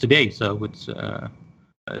just announced today. So it's a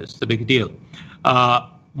big deal.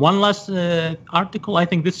 One last article, I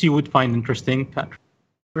think this you would find interesting,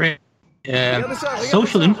 Patrick.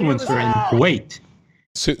 Social influencer in Kuwait.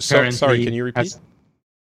 Sorry, can you repeat?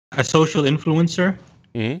 A social influencer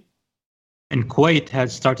in Kuwait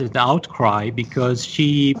has started an outcry because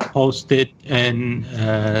she posted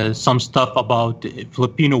some stuff about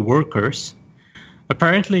Filipino workers.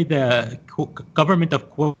 Apparently, the government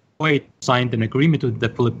of Kuwait signed an agreement with the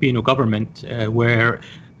Filipino government where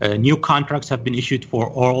new contracts have been issued for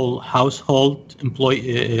all household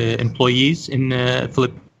employees in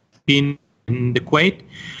Philippines in the Kuwait.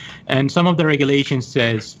 And some of the regulations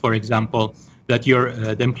says, for example, that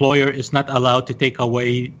the employer is not allowed to take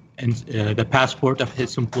away the passport of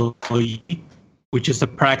his employee which is a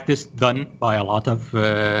practice done by a lot of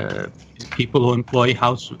people who employ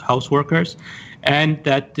house workers, and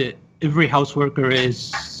that every house worker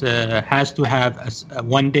has to have a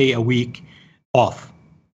 1 day a week off.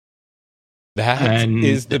 That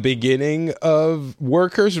is the beginning of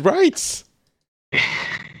workers' rights.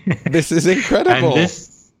 This is incredible.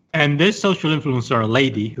 And this social influencer, a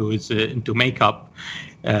lady who is into makeup,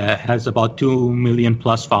 has about 2 million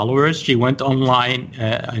plus followers. She went online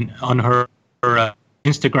on her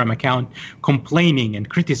Instagram account complaining and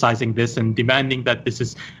criticizing this and demanding that this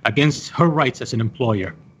is against her rights as an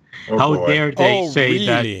employer. Oh, how boy. dare they say really?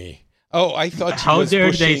 that? Oh, I thought she how was dare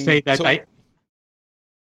pushing, they say that?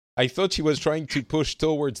 I thought she was trying to push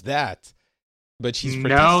towards that, but she's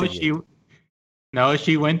protesting it. No,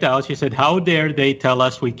 she went out. She said, "How dare they tell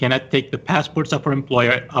us we cannot take the passports of our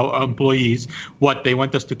employees? What, they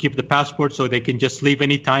want us to keep the passport so they can just leave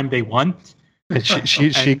anytime they want?"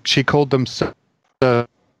 She called them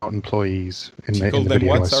employees in the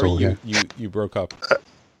video I saw. Sorry, you broke up.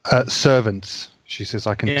 Servants. She says,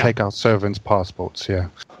 "I can take our servants' passports." Yeah.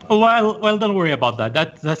 Well, don't worry about that.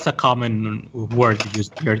 That's a common word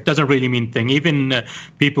used here. It doesn't really mean thing. Even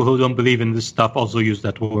people who don't believe in this stuff also use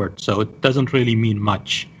that word. So it doesn't really mean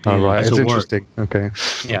much. All right. It's interesting. Okay.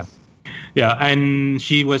 Yeah. Yeah. And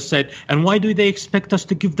she said, and why do they expect us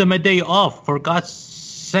to give them a day off? For God's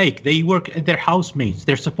sake, they work at their housemates.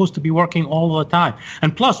 They're supposed to be working all the time.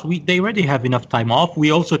 And plus, they already have enough time off. We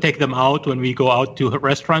also take them out when we go out to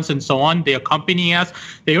restaurants and so on. They accompany us.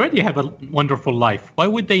 They already have a wonderful life. Why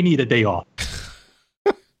would they need a day off?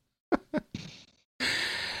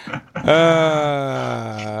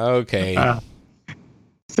 Okay.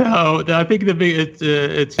 So I think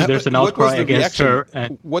there's an outcry against her.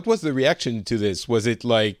 What was the reaction to this? Was it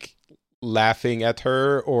like laughing at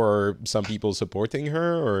her, or some people supporting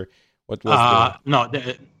her, or what was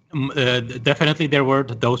definitely there were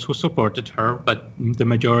those who supported her, but the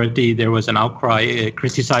majority, there was an outcry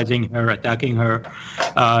criticizing her, attacking her.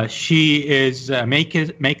 She is a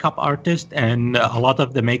makeup artist, and a lot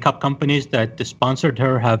of the makeup companies that sponsored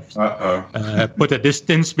her have put a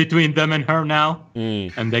distance between them and her now,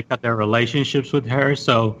 and they cut their relationships with her.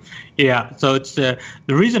 So it's the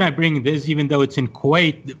reason I bring this, even though it's in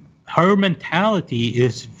Kuwait, her mentality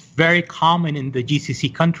is very common in the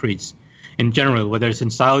GCC countries in general, whether it's in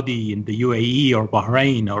Saudi, in the UAE, or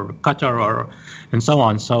Bahrain, or Qatar, and so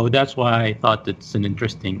on. So that's why I thought it's an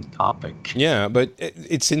interesting topic. Yeah, but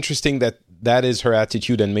it's interesting that is her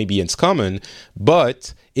attitude, and maybe it's common.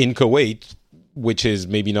 But in Kuwait, which is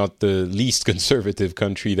maybe not the least conservative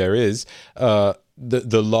country there is, the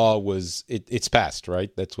law it's passed,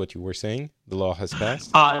 right? That's what you were saying? The law has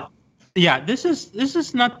passed? This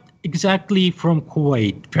is not exactly from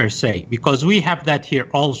Kuwait per se, because we have that here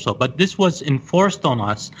also, but this was enforced on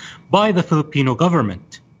us by the Filipino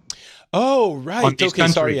government. Oh, right. Okay,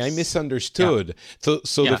 countries. Sorry, I misunderstood. Yeah.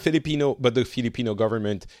 So the Filipino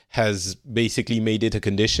government has basically made it a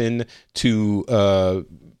condition to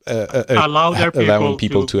allow their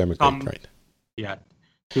people to emigrate, right? Yeah.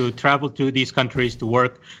 To travel to these countries to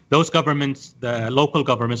work. Those governments, the local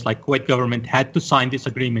governments like Kuwait government, had to sign this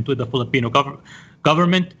agreement with the Filipino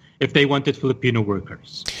government if they wanted Filipino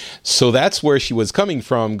workers. So that's where she was coming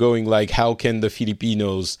from, going like, how can the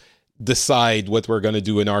Filipinos decide what we're going to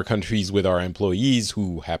do in our countries with our employees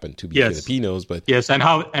who happen to be Filipinos? But and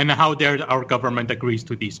how dare our government agrees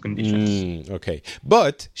to these conditions. Okay.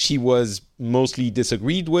 But she was mostly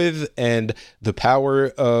disagreed with, and the power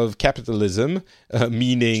of capitalism,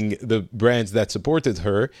 meaning the brands that supported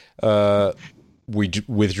her,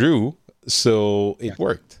 withdrew, so it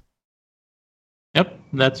worked. Yep,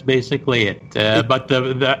 that's basically it. But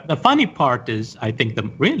the funny part is, I think the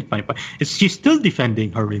really funny part is she's still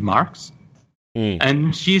defending her remarks.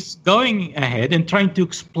 And she's going ahead and trying to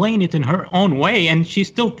explain it in her own way, and she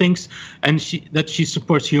still thinks that she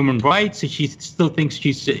supports human rights. She still thinks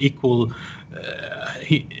she's an equal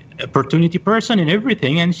opportunity person and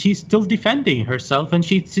everything, and she's still defending herself, and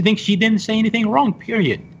she thinks she didn't say anything wrong,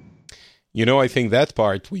 period. I think that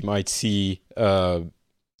part we might see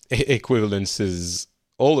equivalences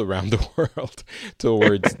all around the world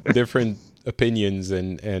towards different opinions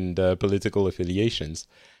and political affiliations.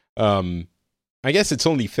 I guess it's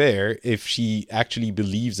only fair if she actually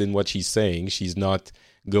believes in what she's saying. She's not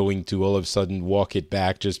going to all of a sudden walk it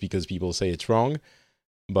back just because people say it's wrong.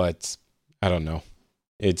 But I don't know.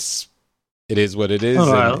 It is what it is.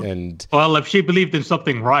 Well, if she believed in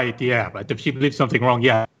something right, yeah. But if she believes something wrong,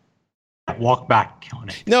 yeah, walk back on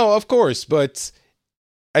it. No, of course. But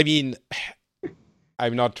I mean,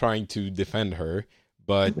 I'm not trying to defend her,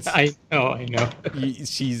 but I know.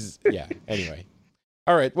 She's anyway.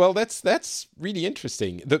 All right. Well, that's really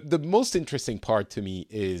interesting. The most interesting part to me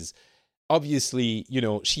is obviously,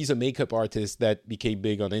 she's a makeup artist that became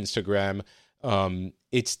big on Instagram.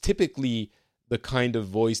 It's typically the kind of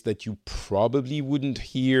voice that you probably wouldn't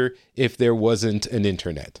hear if there wasn't an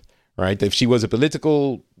internet, right? If she was a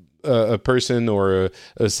political a person or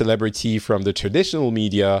a celebrity from the traditional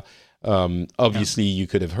media, obviously you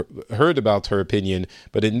could have heard about her opinion.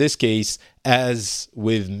 But in this case, as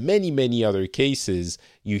with many, many other cases,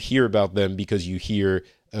 you hear about them because you hear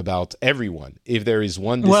about everyone. If there is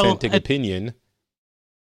one dissenting opinion,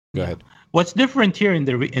 go ahead. What's different here in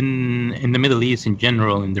the Middle East in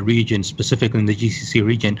general, in the region, specifically in the GCC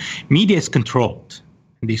region, media is controlled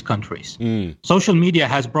in these countries. Social media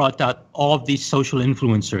has brought out all of these social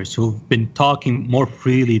influencers who've been talking more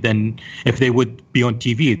freely than if they would be on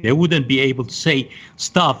TV. They wouldn't be able to say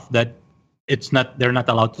stuff that they're not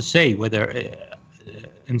allowed to say, whether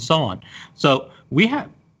and so on. So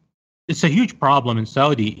it's a huge problem in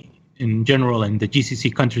Saudi in general and the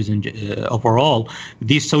GCC countries overall.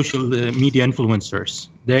 These social media influencers,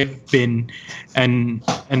 they've been and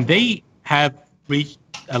they have reached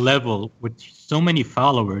a level with so many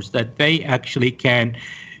followers that they actually can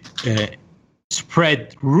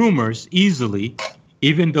spread rumors easily,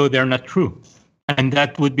 even though they're not true. And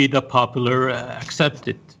that would be the popular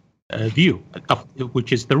accepted view,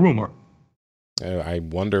 which is the rumor. I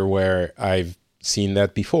wonder where I've seen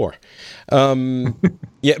that before.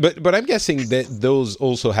 Yeah, but I'm guessing that those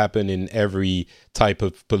also happen in every type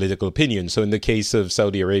of political opinion. So in the case of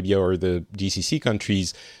Saudi Arabia or the GCC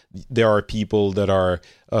countries, there are people that are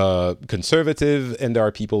conservative and there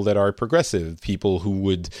are people that are progressive, people who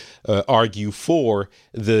would argue for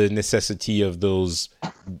the necessity of those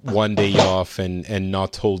 1 day off and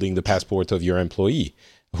not holding the passport of your employee,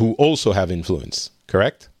 who also have influence,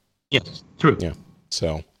 correct? Yes, true. Yeah,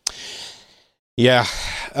 so... Yeah,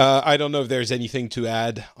 I don't know if there's anything to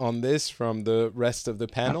add on this from the rest of the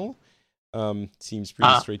panel. Seems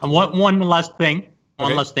pretty straightforward. One last thing.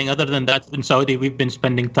 Other than that, in Saudi, we've been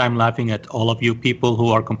spending time laughing at all of you people who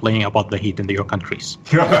are complaining about the heat in your countries.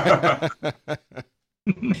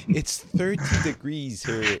 It's 30 degrees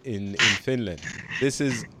here in Finland. This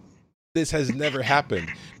has never happened.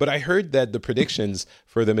 But I heard that the predictions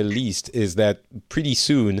for the Middle East is that pretty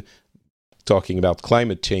soon, talking about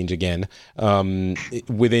climate change again,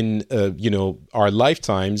 within our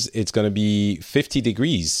lifetimes, it's going to be 50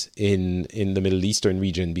 degrees in the Middle Eastern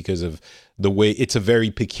region because of the way it's a very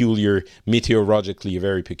peculiar, meteorologically a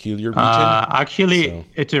very peculiar region.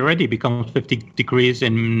 It's already become 50 degrees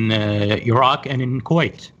in Iraq and in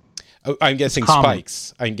Kuwait. I'm guessing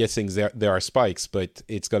spikes. I'm guessing there are spikes, but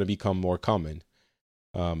it's going to become more common.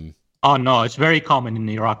 Oh no, it's very common in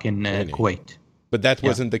Iraq and Kuwait. But that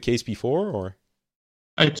wasn't the case before, or?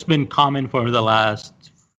 It's been common for the last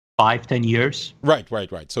 5-10 years. Right.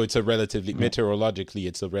 So it's a relatively, meteorologically,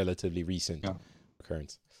 it's a relatively recent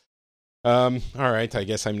occurrence. All right, I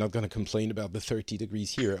guess I'm not going to complain about the 30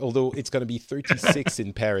 degrees here, although it's going to be 36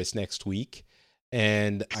 in Paris next week.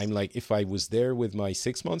 And I'm like, if I was there with my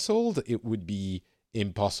 6-month-old, it would be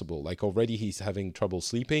impossible. Like already he's having trouble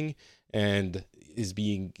sleeping and is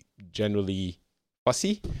being generally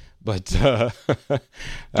fussy, but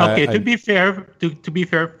okay. To be fair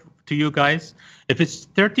to you guys, if it's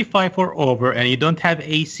 35 or over and you don't have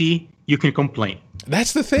AC, you can complain.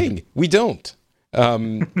 That's the thing. We don't.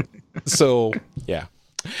 So yeah.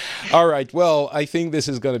 All right. Well, I think this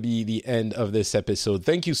is going to be the end of this episode.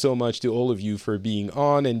 Thank you so much to all of you for being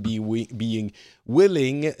on and being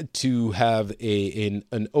willing to have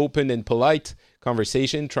an open and polite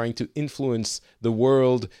conversation, trying to influence the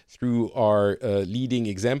world through our leading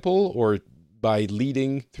example, or by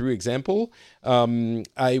leading through example.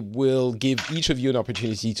 I will give each of you an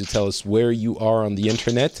opportunity to tell us where you are on the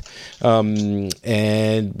internet.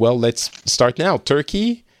 And well, let's start now.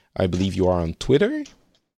 Turkey, I believe you are on Twitter.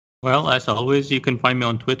 Well, as always, you can find me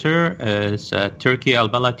on Twitter as Turkey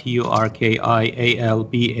Albala, TurkiAlballa.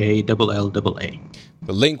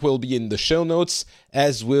 The link will be in the show notes,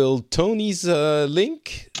 as will Tony's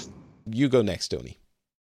link. You go next, Tony.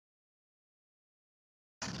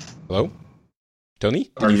 Hello?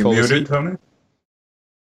 Tony? Are you muted, Tony?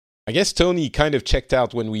 I guess Tony kind of checked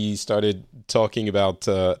out when we started talking about...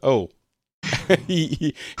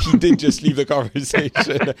 he did just leave the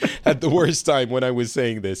conversation at the worst time when I was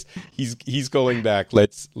saying this. He's going back.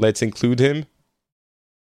 Let's include him.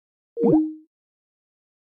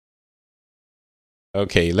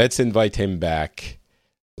 Okay, let's invite him back.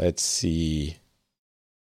 Let's see.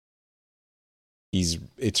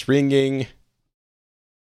 It's ringing.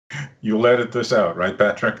 You'll edit this out, right,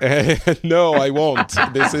 Patrick? No, I won't.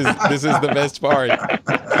 This is the best part.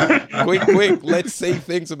 Quick, let's say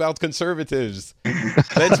things about conservatives.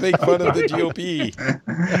 Let's make fun of the GOP.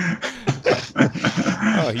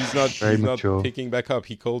 Oh, he's not picking back up.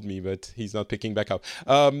 He called me, but he's not picking back up.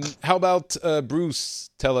 How about Bruce?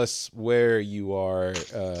 Tell us where you are.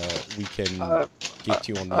 We can get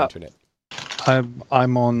you on the internet.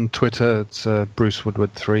 I'm on Twitter. It's Bruce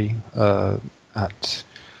Woodward 3 at.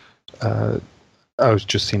 I was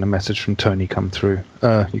just seeing a message from Tony come through.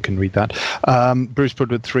 You can read that. Bruce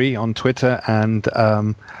Woodward 3 on Twitter, and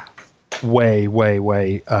way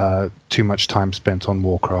too much time spent on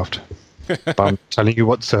Warcraft. But I'm telling you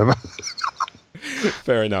what server.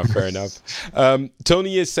 Fair enough.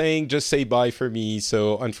 Tony is saying just say bye for me.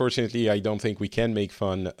 So unfortunately, I don't think we can make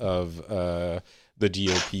fun of the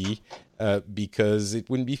GOP because it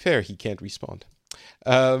wouldn't be fair. He can't respond.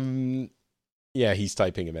 Yeah, he's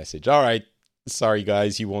typing a message. All right. Sorry,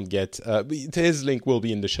 guys, you won't get... his link will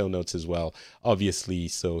be in the show notes as well, obviously,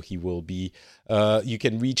 so he will be... you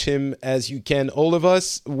can reach him as you can all of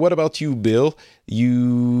us. What about you, Bill?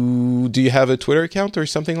 Do you have a Twitter account or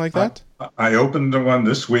something like that? I opened one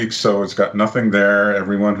this week, so it's got nothing there.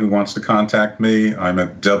 Everyone who wants to contact me, I'm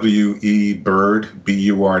at WEBird,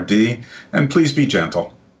 B-U-R-D, and please be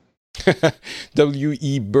gentle.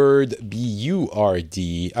 WEBird,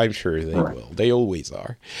 BURD. I'm sure they will. They always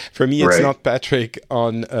are. For me, it's not Patrick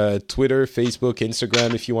on Twitter, Facebook,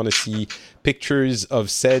 Instagram. If you want to see pictures of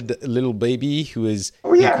said little baby who is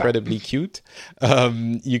incredibly cute,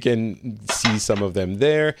 you can see some of them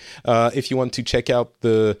there. If you want to check out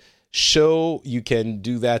the show, you can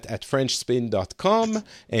do that at frenchspin.com,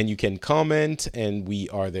 and you can comment, and we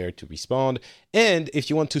are there to respond. And if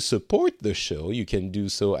you want to support the show, you can do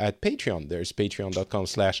so at Patreon. There's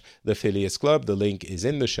patreon.com/the Phileas Club. The link is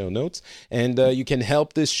in the show notes. And you can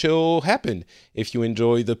help this show happen. If you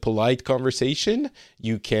enjoy the polite conversation,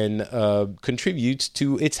 you can contribute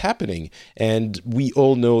to its happening. And we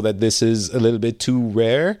all know that this is a little bit too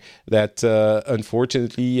rare, that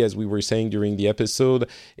unfortunately, as we were saying during the episode,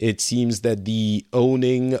 it seems that the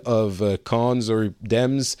owning of cons or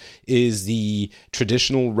Dems is the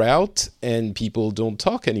traditional route, and people don't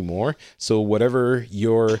talk anymore. So whatever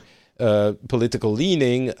your political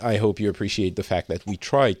leaning, I hope you appreciate the fact that we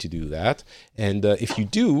try to do that. And if you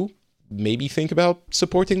do, maybe think about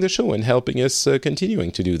supporting the show and helping us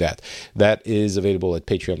continuing to do that. That is available at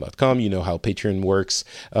patreon.com. You know how Patreon works.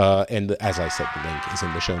 And as I said, the link is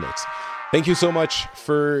in the show notes. Thank you so much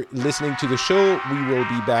for listening to the show. We will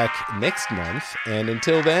be back next month. And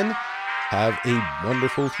until then, have a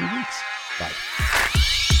wonderful few weeks. Bye.